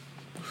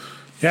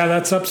 Yeah,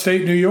 that's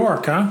upstate New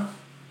York, huh?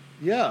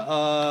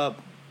 Yeah,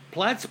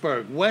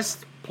 Plattsburgh,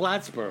 West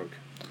Plattsburgh.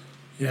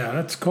 Yeah,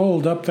 that's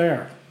cold up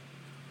there.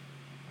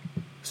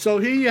 So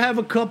here you have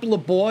a couple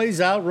of boys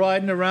out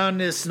riding around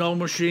their snow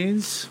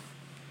machines,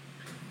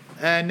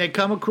 and they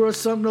come across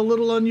something a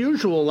little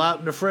unusual out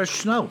in the fresh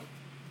snow.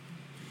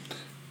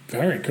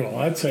 Very cool.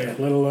 I'd say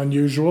a little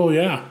unusual,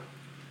 yeah.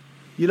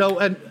 You know,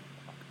 and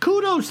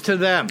kudos to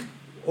them,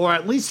 or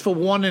at least for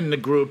one in the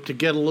group, to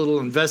get a little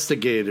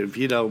investigative,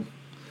 you know,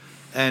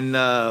 and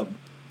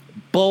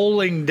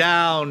bowling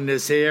down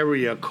this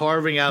area,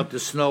 carving out the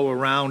snow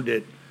around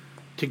it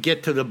to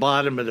get to the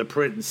bottom of the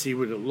print and see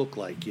what it looked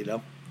like, you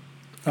know.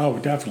 Oh,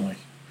 definitely.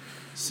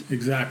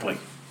 Exactly.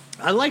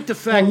 I like the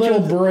fact... A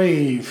little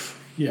brave,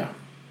 yeah.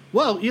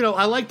 Well, you know,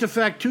 I like the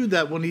fact, too,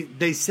 that when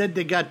they said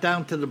they got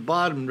down to the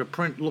bottom, the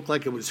print looked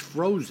like it was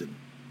frozen.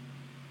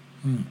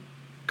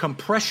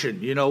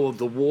 Compression, you know, of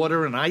the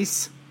water and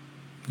ice.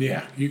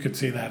 Yeah, you could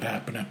see that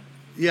happening.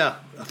 Yeah,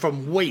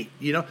 from weight,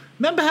 you know.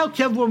 Remember how,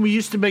 Kev, when we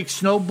used to make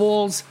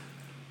snowballs,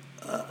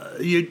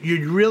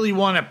 you'd really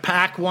want to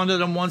pack one of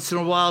them once in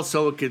a while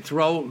so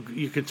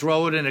you could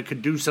throw it and it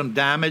could do some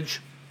damage?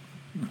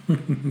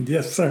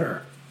 Yes,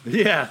 sir.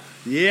 Yeah,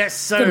 yes,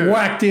 sir. If it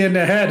whacked you in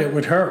the head, it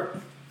would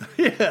hurt.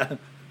 Yeah.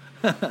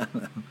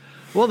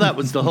 Well, that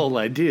was the whole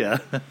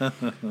idea.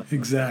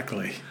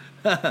 Exactly.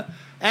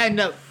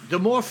 And the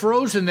more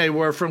frozen they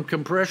were from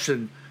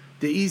compression,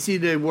 the easier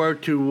they were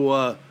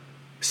to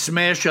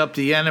smash up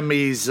the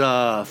enemy's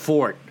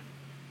fort.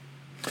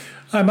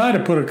 I might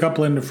have put a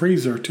couple in the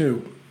freezer,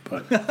 too.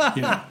 But,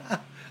 you know,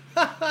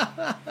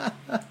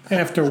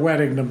 after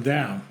wetting them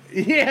down.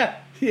 Yeah.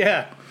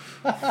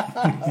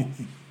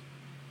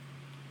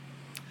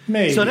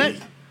 Maybe. So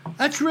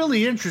that's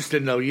really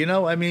interesting, though. You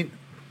know, I mean,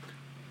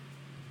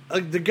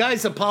 the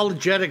guy's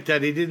apologetic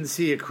that he didn't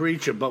see a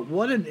creature, but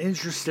what an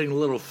interesting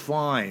little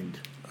find.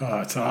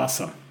 Oh, it's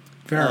awesome.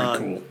 Very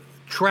cool.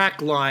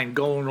 Track line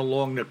going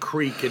along the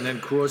creek and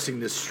then crossing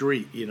the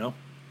street, you know.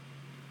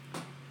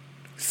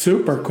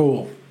 Super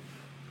cool.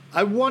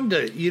 I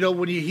wonder,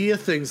 when you hear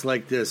things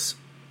like this,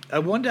 I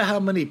wonder how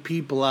many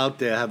people out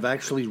there have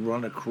actually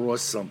run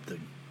across something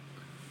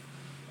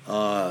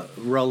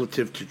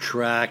relative to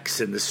tracks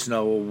in the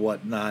snow or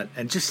whatnot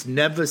and just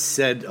never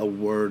said a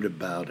word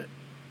about it.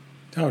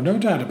 Oh, no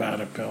doubt about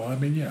it, Bill. I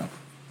mean,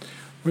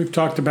 we've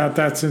talked about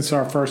that since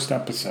our first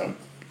episode.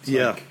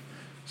 It's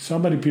so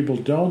many people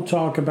don't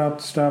talk about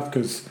the stuff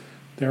because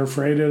they're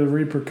afraid of the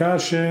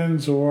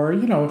repercussions or,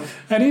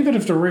 and even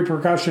if the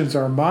repercussions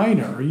are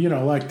minor,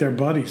 like their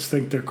buddies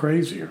think they're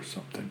crazy or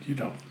something,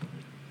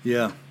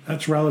 Yeah.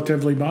 That's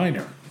relatively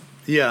minor.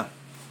 Yeah.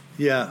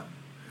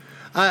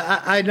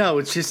 I know.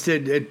 It's just,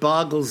 it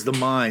boggles the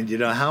mind,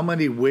 how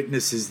many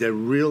witnesses there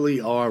really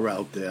are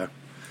out there.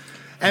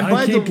 And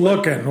I keep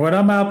looking. When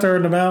I'm out there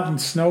in the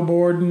mountains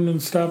snowboarding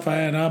and stuff,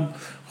 I'm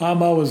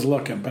always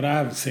looking, but I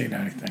haven't seen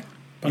anything.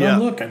 But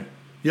I'm looking.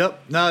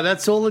 Yep. No,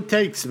 that's all it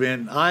takes,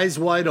 man. Eyes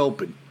wide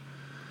open.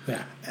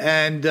 Yeah.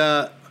 And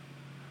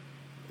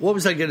what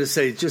was I going to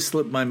say? It just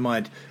slipped my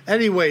mind.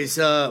 Anyways,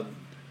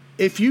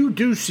 if you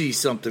do see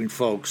something,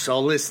 folks, our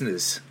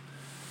listeners,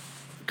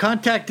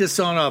 contact us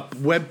on our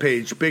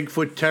webpage,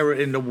 Bigfoot Terror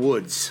in the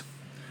Woods,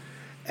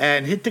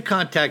 and hit the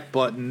contact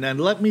button and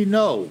let me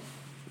know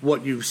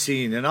what you've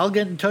seen, and I'll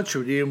get in touch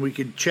with you and we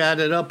can chat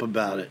it up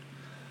about it.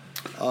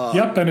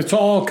 Yep, and it's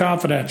all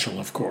confidential,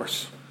 of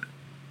course.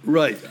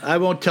 Right. I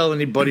won't tell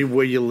anybody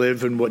where you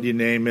live and what your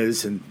name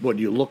is and what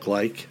you look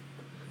like.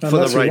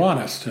 Unless you want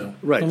us to.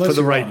 Right, for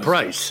the right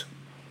price.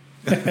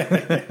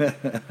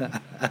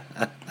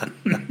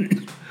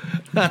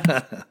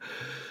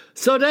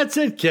 So that's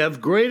it, Kev.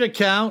 Great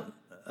account.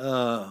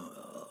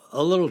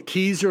 A little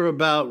teaser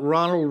about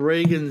Ronald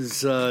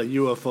Reagan's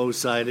UFO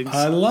sightings.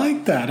 I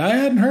like that. I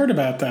hadn't heard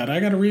about that.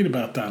 I got to read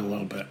about that a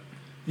little bit.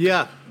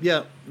 Yeah.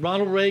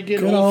 Ronald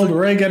Reagan. Good old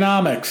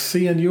Reaganomics,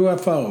 seeing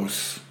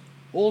UFOs.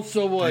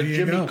 Also,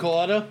 Jimmy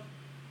Carter.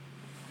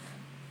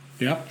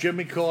 Yep.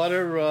 Jimmy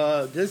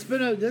Carter. There's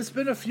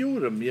been a few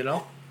of them,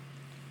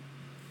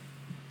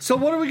 So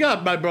what do we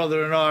got, my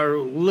brother, in our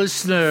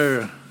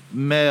listener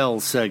mail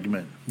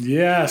segment?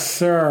 Yes,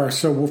 sir.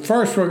 So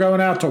first we're going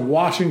out to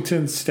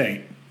Washington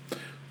State,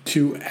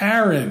 to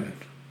Aaron.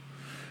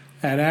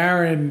 And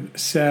Aaron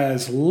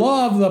says,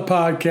 love the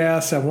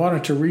podcast. I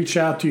wanted to reach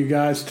out to you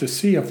guys to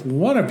see if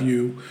one of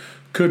you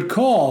could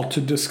call to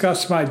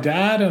discuss my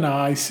dad and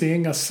I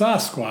seeing a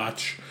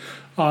Sasquatch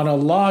on a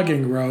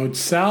logging road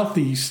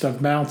southeast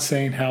of Mount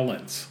St.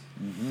 Helens.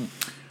 Mm-hmm.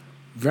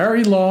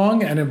 Very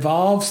long and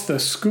involves the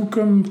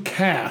Skookum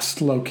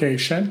Cast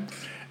location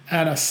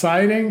and a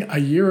sighting a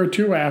year or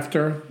two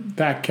after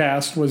that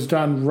cast was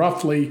done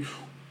roughly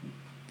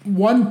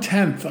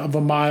 1/10 of a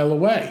mile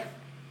away.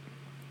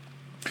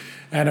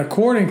 And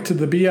according to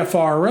the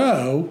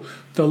BFRO,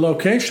 the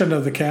location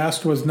of the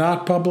cast was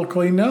not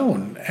publicly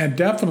known and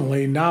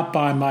definitely not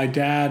by my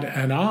dad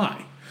and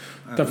I.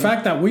 The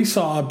fact that we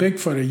saw a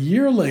Bigfoot a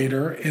year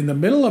later in the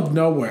middle of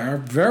nowhere,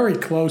 very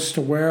close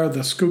to where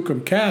the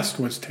Skookum Cast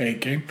was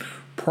taken,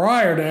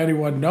 prior to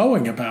anyone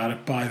knowing about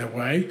it, by the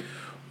way,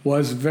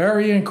 was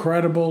very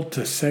incredible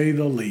to say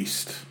the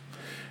least.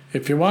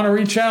 If you want to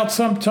reach out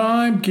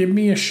sometime, give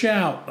me a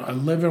shout. I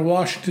live in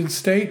Washington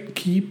State.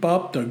 Keep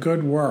up the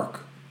good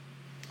work.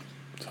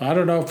 So I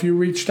don't know if you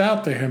reached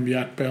out to him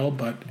yet, Bill,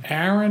 but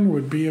Aaron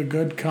would be a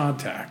good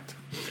contact.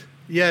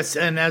 Yes,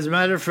 and as a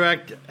matter of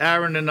fact,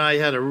 Aaron and I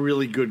had a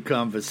really good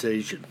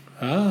conversation.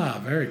 Ah,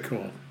 very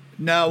cool.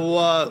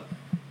 Now,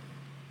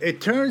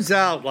 it turns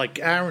out, like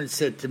Aaron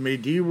said to me,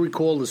 do you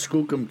recall the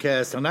Skookum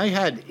Cast? And I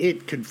had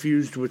it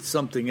confused with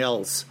something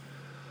else.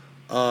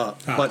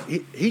 But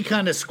he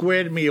kind of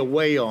squared me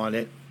away on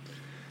it.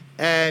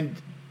 And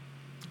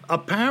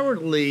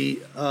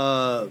apparently,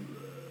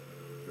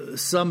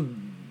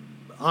 some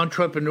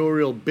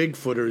entrepreneurial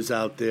Bigfooters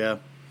out there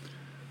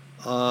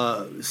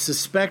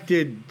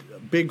suspected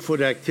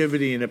Bigfoot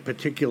activity in a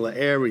particular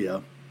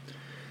area,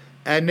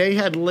 and they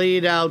had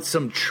laid out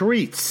some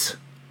treats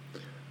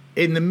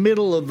in the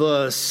middle of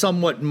a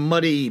somewhat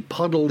muddy,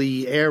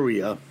 puddly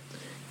area,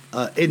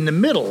 in the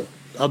middle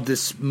of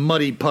this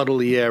muddy,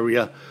 puddly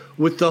area,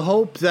 with the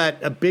hope that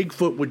a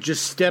Bigfoot would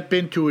just step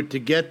into it to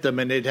get them,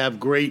 and they'd have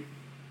great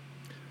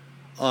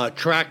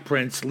track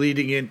prints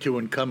leading into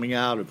and coming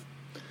out of.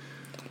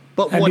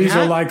 But and these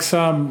are like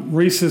some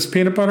Reese's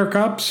peanut butter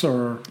cups,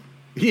 or?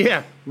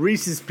 Yeah,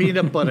 Reese's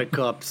peanut butter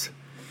cups.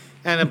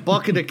 And a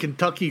bucket of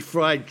Kentucky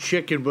Fried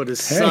Chicken with a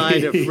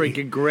side of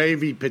freaking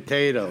gravy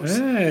potatoes.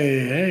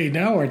 Hey,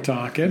 now we're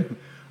talking.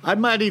 I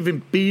might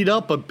even beat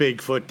up a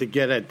Bigfoot to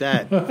get at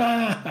that.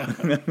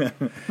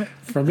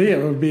 For me,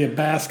 it would be a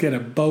basket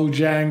of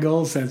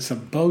Bojangles and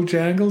some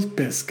Bojangles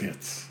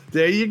biscuits.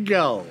 There you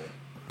go.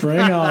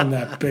 Bring on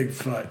that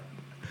Bigfoot.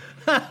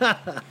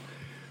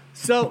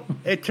 So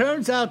it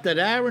turns out that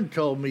Aaron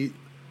told me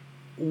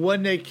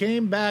when they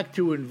came back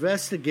to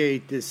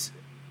investigate this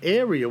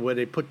area where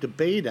they put the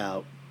bait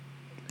out,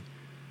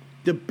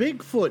 the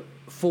Bigfoot,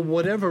 for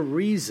whatever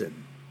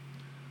reason,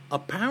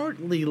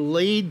 apparently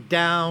laid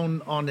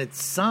down on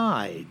its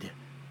side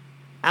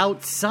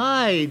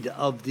outside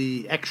of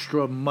the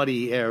extra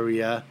muddy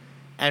area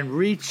and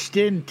reached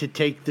in to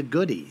take the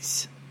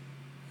goodies.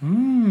 A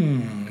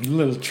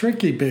little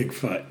tricky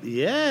Bigfoot.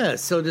 Yeah,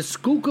 so the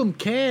Skookum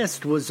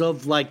cast was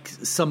of like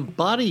some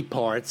body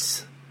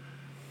parts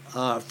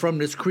from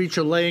this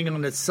creature laying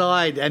on its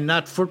side and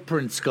not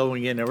footprints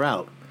going in or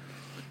out.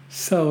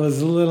 So it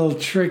was a little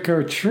trick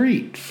or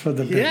treat for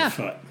the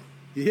Bigfoot.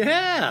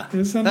 Yeah.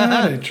 Isn't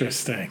that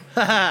interesting?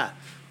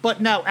 But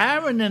now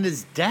Aaron and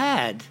his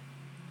dad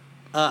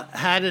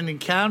had an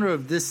encounter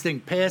of this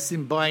thing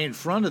passing by in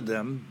front of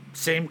them.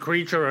 Same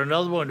creature or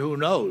another one, who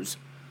knows?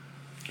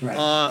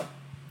 Right.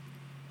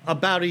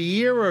 About a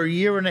year or a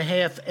year and a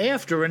half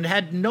after, and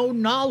had no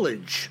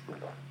knowledge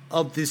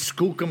of the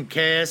Skookum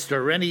cast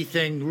or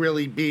anything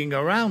really being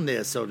around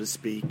there, so to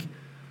speak.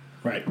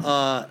 Right.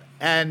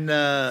 And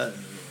the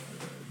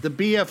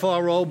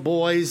BFRO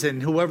boys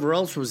and whoever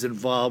else was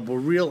involved were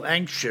real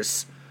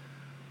anxious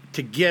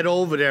to get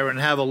over there and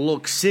have a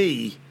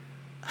look-see,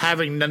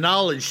 having the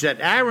knowledge that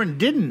Aaron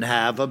didn't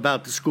have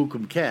about the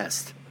Skookum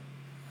cast.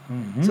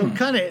 Mm-hmm. So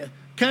kind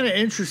of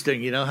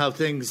interesting, how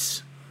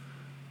things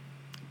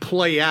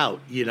play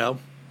out,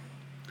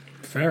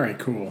 Very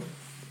cool.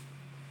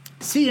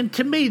 See, and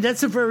to me,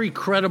 that's a very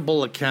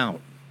credible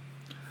account.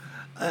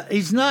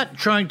 He's not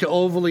trying to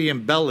overly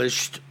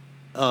embellish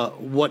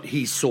what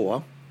he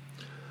saw.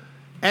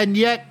 And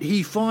yet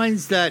he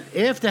finds that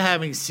after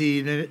having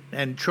seen it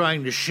and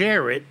trying to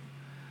share it,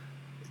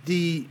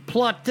 the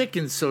plot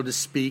thickens, so to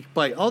speak,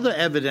 by other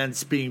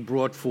evidence being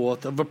brought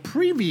forth of a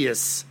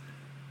previous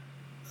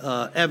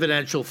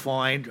evidential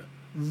find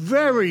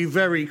very,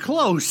 very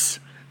close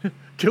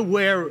to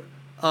where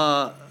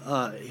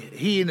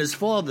he and his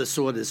father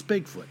saw this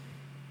Bigfoot.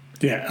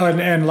 Yeah,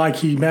 and like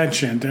he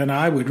mentioned, and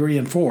I would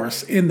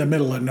reinforce, in the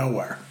middle of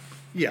nowhere.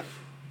 Yeah.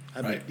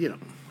 I mean,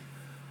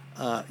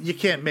 you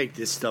can't make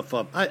this stuff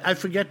up. I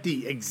forget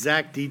the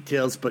exact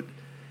details, but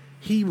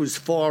he was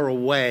far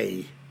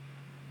away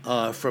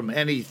from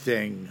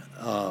anything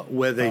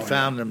where they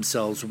found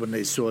themselves when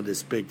they saw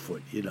this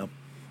Bigfoot,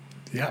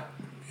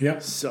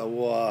 Yep.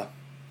 So,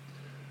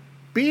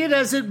 be it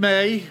as it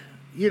may,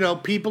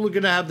 people are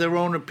going to have their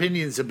own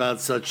opinions about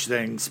such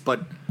things.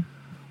 But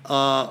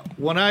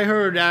when I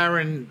heard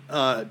Aaron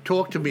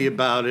talk to me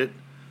about it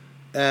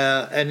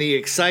and the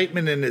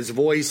excitement in his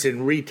voice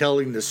in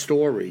retelling the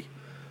story,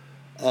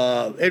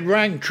 it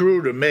rang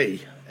true to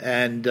me.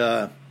 And,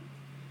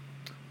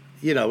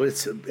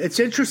 it's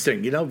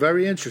interesting,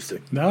 very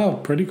interesting. No,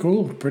 pretty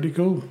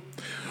cool.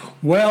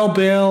 Well,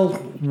 Bill,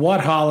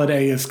 what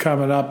holiday is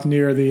coming up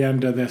near the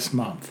end of this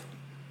month?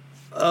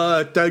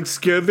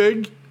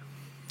 Thanksgiving?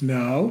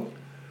 No.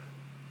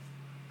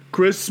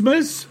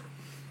 Christmas?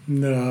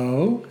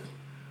 No.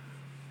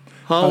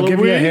 Halloween? I'll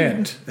give you a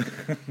hint.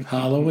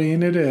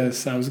 Halloween it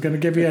is. I was going to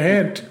give you a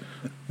hint.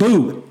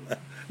 Boo!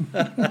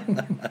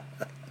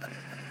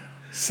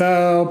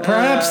 So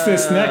perhaps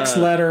this next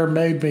letter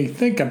made me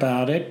think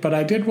about it, but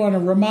I did want to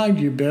remind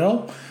you,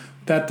 Bill,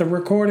 that the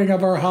recording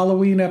of our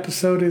Halloween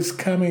episode is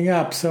coming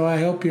up, so I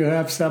hope you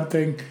have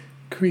something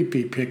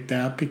creepy picked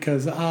out,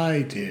 because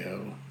I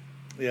do.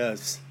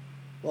 Yes.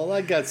 Well,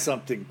 I got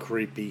something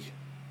creepy.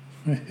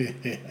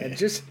 And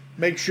just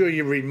make sure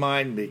you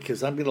remind me,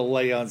 because I'm going to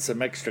lay on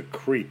some extra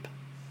creep.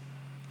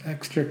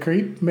 Extra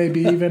creep?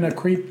 Maybe even a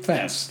creep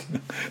fest.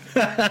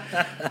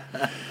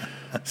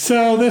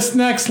 So this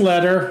next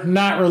letter,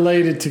 not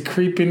related to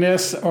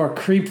creepiness or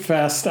creep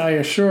fest, I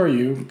assure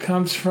you,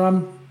 comes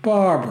from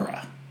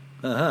Barbara.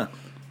 Uh-huh.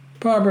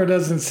 Barbara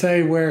doesn't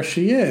say where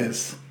she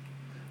is,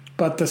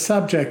 but the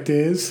subject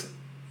is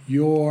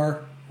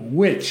your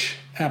witch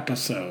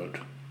episode.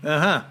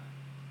 Uh-huh.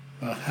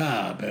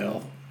 Aha,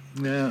 Bill.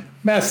 Yeah.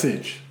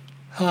 Message.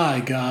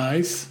 Hi,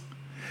 guys.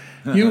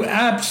 You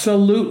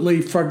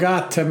absolutely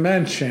forgot to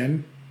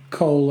mention,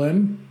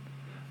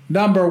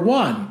 number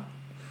 1,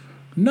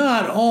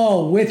 not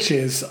all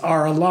witches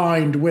are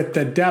aligned with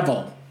the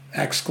devil, !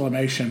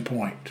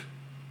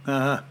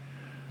 Uh-huh.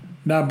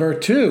 Number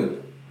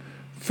 2,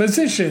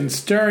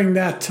 physicians during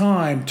that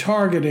time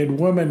targeted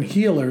women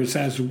healers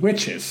as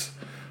witches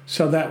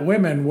so that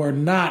women were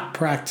not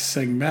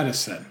practicing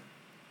medicine.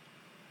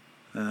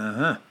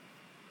 Uh-huh.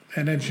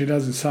 And then she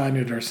doesn't sign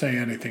it or say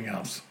anything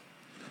else.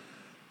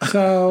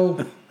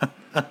 So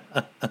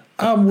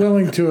I'm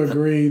willing to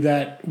agree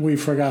that we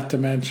forgot to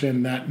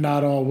mention that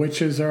not all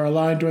witches are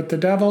aligned with the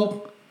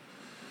devil,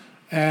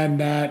 and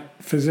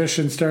that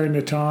physicians during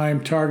the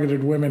time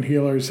targeted women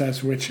healers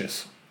as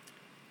witches.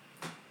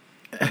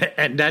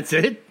 And that's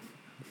it?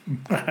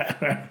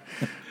 I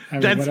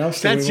mean, what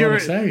else do we want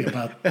to say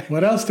about?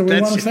 What else do we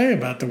want to say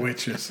about the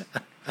witches?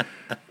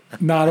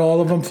 Not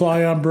all of them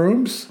fly on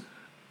brooms,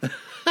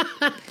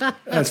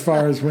 as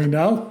far as we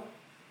know.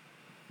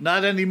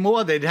 Not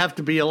anymore. They'd have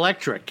to be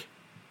electric.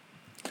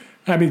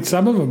 I mean,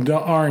 some of them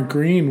aren't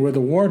green with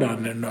a wart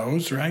on their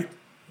nose, right?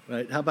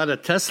 Right. How about a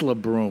Tesla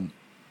broom?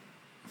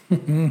 I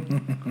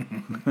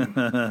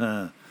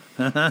don't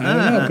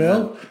know,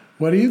 Bill.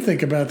 What do you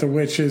think about the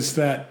witches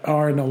that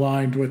aren't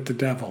aligned with the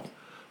devil?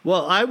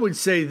 Well, I would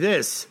say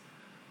this.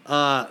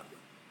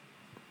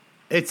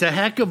 It's a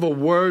heck of a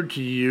word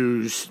to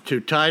use to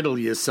title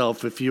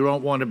yourself if you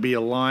don't want to be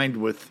aligned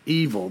with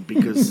evil,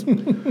 because,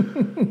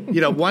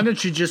 why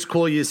don't you just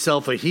call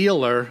yourself a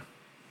healer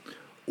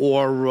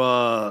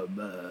or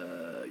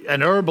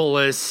an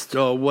herbalist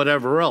or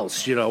whatever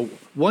else?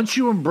 Once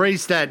you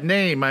embrace that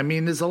name, I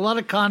mean, there's a lot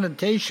of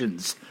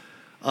connotations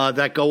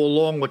that go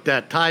along with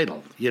that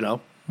title,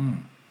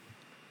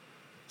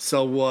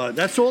 So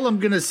that's all I'm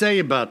going to say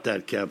about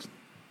that, Kev.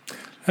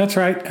 That's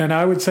right. And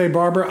I would say,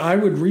 Barbara, I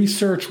would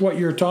research what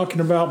you're talking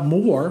about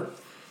more,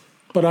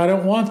 but I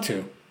don't want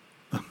to.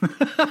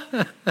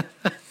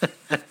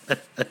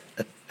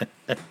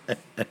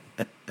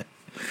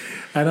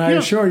 And I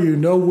assure you,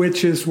 no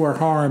witches were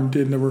harmed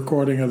in the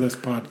recording of this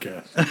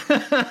podcast.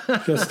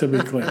 Just to be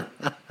clear.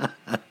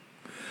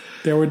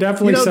 There were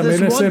definitely some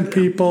innocent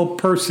people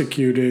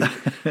persecuted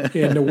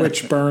in the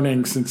witch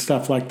burnings and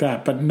stuff like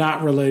that, but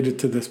not related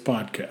to this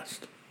podcast.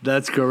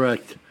 That's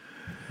correct.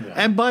 Yeah.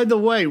 And by the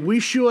way, we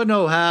sure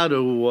know how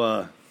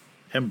to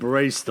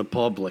embrace the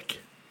public.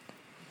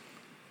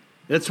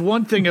 That's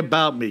one thing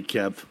about me,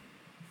 Kev.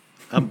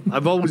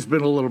 I've always been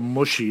a little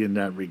mushy in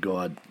that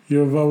regard.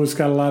 You've always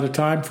got a lot of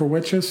time for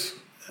witches?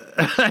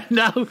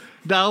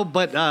 No,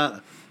 but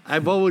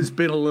I've always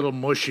been a little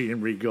mushy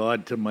in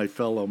regard to my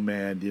fellow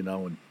man,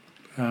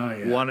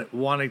 and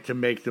wanting to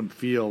make them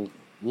feel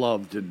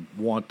loved and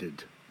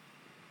wanted.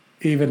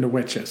 Even the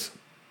witches.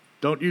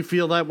 Don't you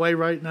feel that way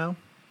right now?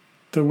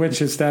 The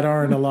witches that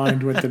aren't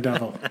aligned with the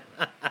devil.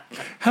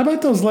 How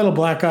about those little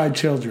black-eyed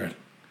children?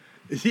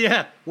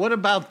 Yeah, what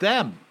about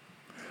them?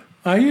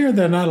 I hear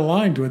they're not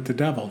aligned with the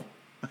devil.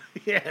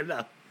 Yeah,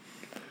 no.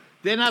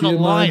 They're not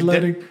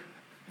aligned.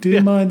 Do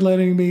you mind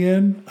letting me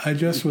in? I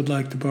just would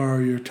like to borrow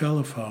your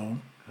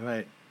telephone.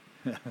 Right.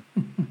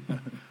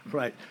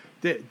 Right.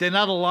 They're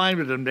not aligned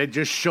with him. They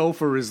just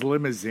chauffeur his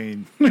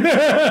limousine. They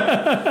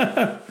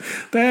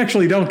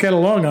actually don't get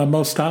along on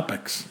most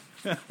topics.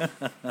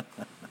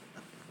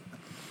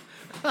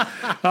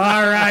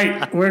 All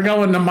right, we're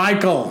going to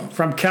Michael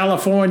from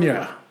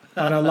California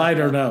on a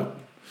lighter note.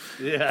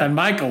 Yeah. And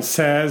Michael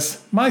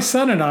says, my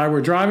son and I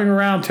were driving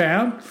around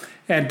town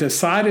and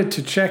decided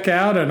to check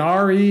out an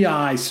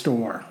REI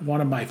store, one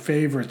of my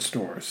favorite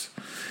stores.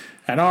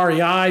 And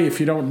REI,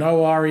 if you don't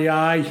know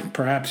REI,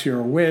 perhaps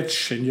you're a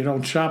witch and you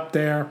don't shop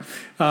there.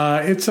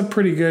 It's a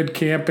pretty good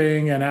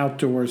camping and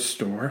outdoors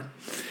store.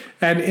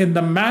 And in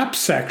the map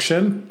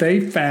section,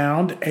 they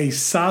found a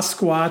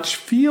Sasquatch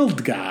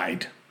field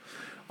guide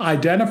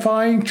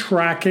identifying,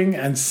 tracking,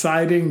 and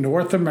citing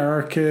North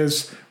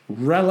America's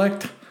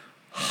relict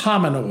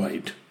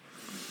hominoid.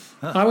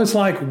 I was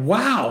like,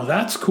 wow,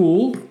 that's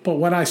cool. But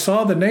when I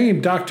saw the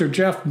name Dr.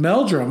 Jeff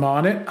Meldrum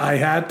on it, I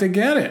had to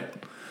get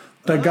it.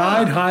 The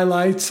guide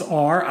highlights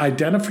are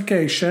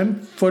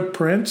identification,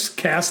 footprints,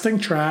 casting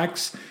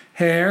tracks,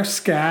 hair,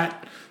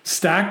 scat,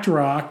 stacked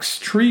rocks,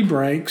 tree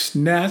breaks,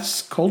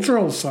 nests,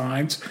 cultural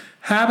signs,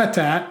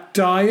 habitat,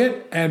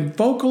 diet, and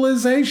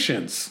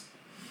vocalizations.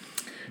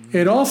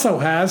 It also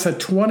has a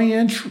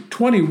 21-inch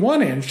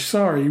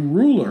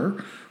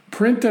ruler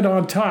printed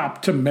on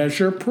top to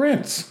measure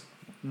prints.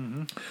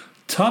 Mm-hmm.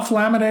 Tough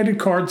laminated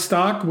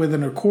cardstock with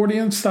an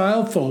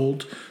accordion-style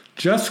fold.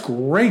 Just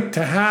great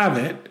to have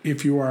it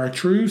if you are a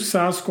true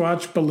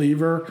Sasquatch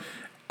believer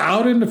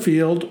out in the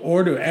field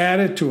or to add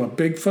it to a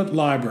Bigfoot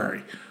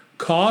library.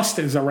 Cost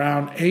is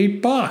around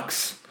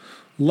 $8.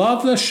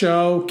 Love the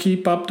show.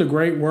 Keep up the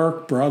great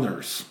work,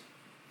 brothers.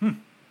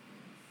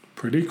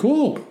 Pretty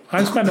cool.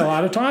 I spend a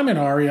lot of time in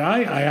REI.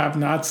 I have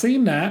not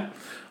seen that.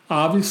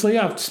 Obviously,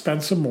 I've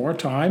spent some more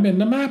time in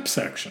the map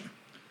section.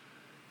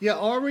 Yeah,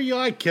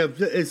 REI,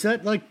 Kev, is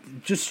that like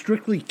just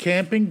strictly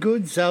camping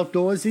goods,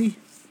 outdoorsy?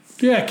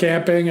 Yeah,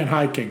 camping and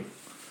hiking.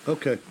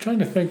 Okay. I'm trying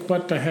to think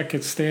what the heck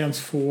it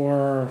stands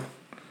for.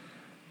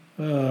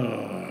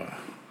 It's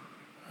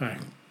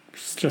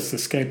just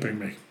escaping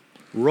me.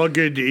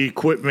 Rugged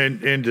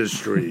Equipment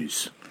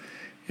Industries.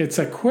 It's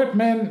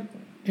equipment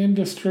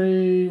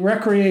industry,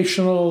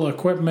 recreational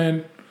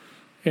equipment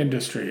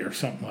industry or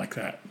something like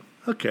that.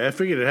 Okay, I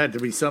figured it had to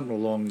be something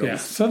along those. Yeah,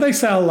 so they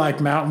sell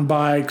like mountain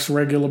bikes,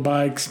 regular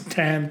bikes,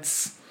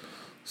 tents,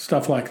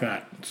 stuff like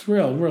that. It's a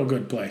real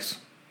good place.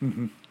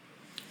 Mm-hmm.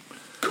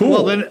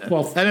 Cool. And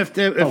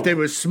if they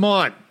were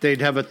smart,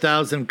 they'd have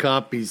 1,000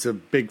 copies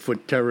of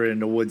Bigfoot Terror in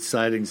the Woods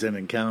sightings and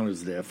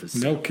encounters there for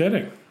sale. No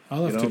kidding.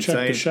 I'll have to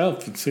check the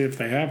shelf and see if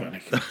they have any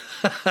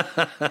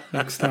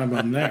next time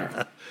I'm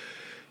there.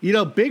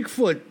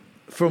 Bigfoot,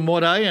 from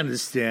what I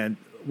understand,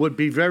 would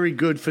be very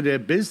good for their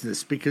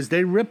business because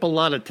they rip a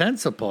lot of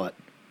tents apart.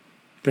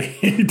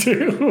 They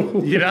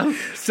do.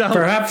 So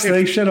perhaps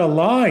they should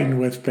align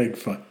with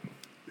Bigfoot.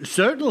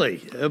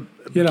 Certainly.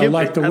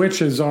 Like the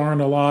witches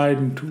aren't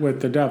aligned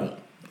with the devil.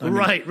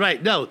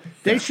 Right. No,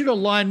 they should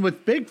align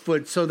with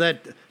Bigfoot so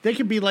that they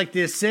could be like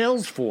their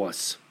sales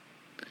force.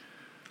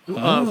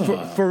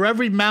 For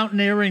every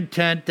mountaineering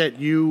tent that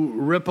you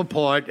rip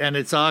apart and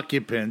its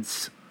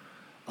occupants,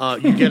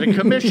 you get a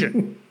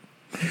commission.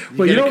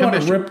 You don't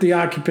want to rip the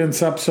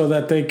occupants up so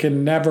that they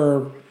can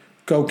never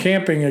go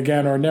camping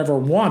again or never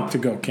want to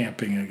go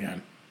camping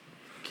again.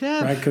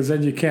 Kev. right? Because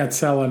then you can't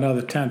sell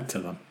another tent to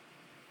them.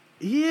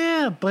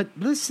 Yeah, but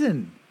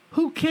listen,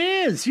 who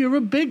cares? You're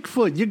a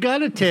Bigfoot. You got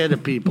to tear the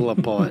people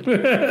apart.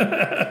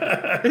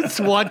 It's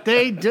what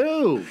they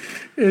do.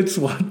 It's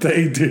what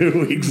they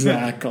do,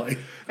 exactly.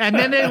 And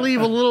then they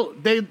leave a little.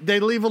 They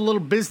leave a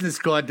little business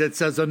card that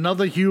says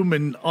 "Another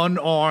human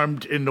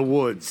unarmed in the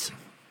woods."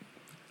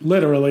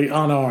 Literally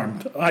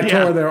unarmed. I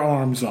tore their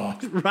arms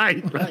off.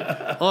 Right.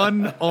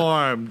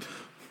 Unarmed.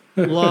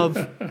 Love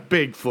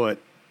Bigfoot.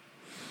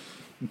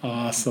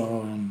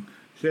 Awesome.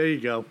 There you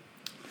go.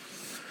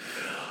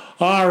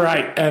 All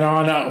right,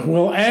 and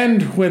we'll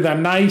end with a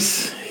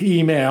nice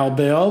email,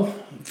 Bill,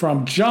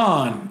 from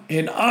John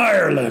in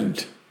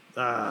Ireland.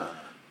 And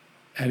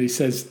he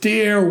says,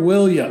 "Dear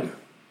William."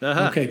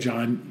 Uh-huh. Okay,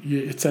 John,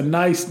 it's a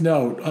nice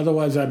note.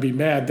 Otherwise, I'd be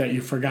mad that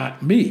you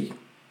forgot me.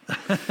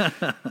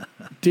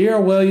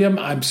 "Dear William,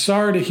 I'm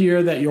sorry to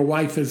hear that your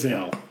wife is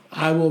ill.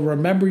 I will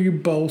remember you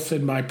both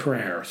in my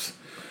prayers.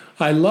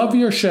 I love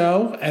your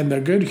show and the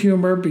good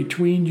humor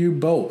between you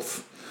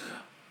both.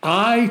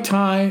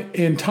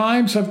 In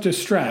times of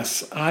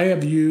distress, I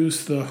have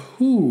used the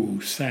who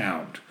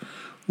sound,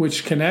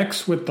 which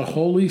connects with the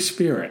Holy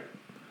Spirit.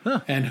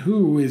 Huh. And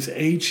who is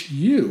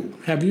H-U.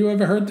 Have you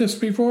ever heard this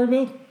before,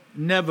 Bill?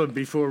 Never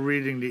before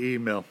reading the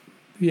email.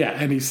 Yeah,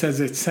 and he says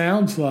it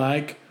sounds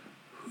like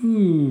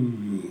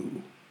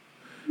who.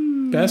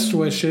 Best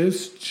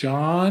wishes,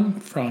 John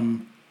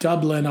from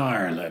Dublin,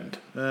 Ireland.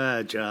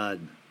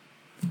 John.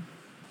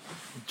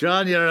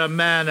 John, you're a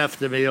man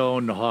after my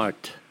own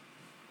heart.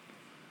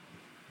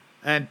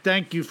 And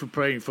thank you for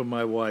praying for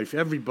my wife.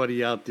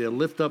 Everybody out there,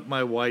 lift up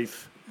my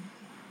wife.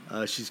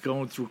 She's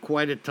going through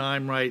quite a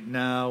time right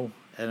now,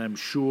 and I'm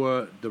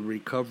sure the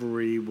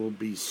recovery will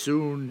be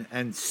soon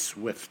and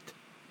swift.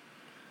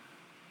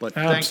 But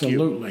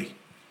Absolutely. Thank you.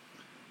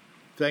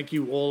 Thank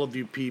you, all of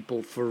you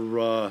people,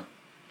 for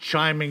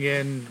chiming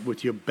in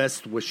with your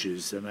best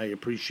wishes, and I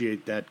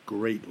appreciate that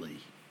greatly.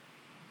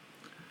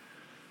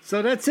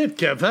 So that's it,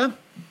 Kev, huh?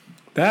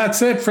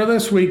 That's it for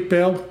this week,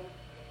 Bill.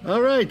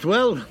 All right,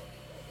 well,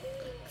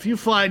 if you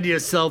find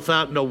yourself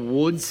out in the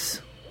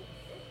woods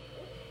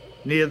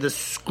near the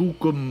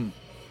Skookum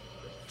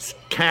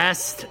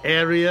Cast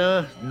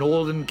area,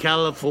 Northern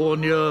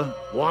California,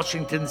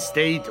 Washington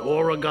State,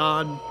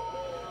 Oregon,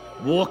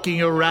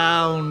 walking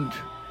around,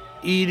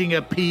 eating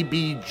a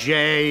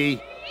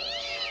PBJ,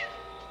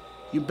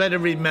 you better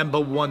remember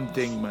one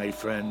thing, my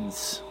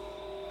friends.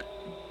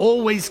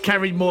 Always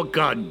carry more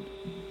gun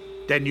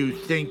than you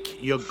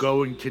think you're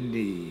going to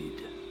need.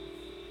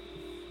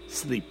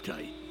 Sleep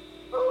tight.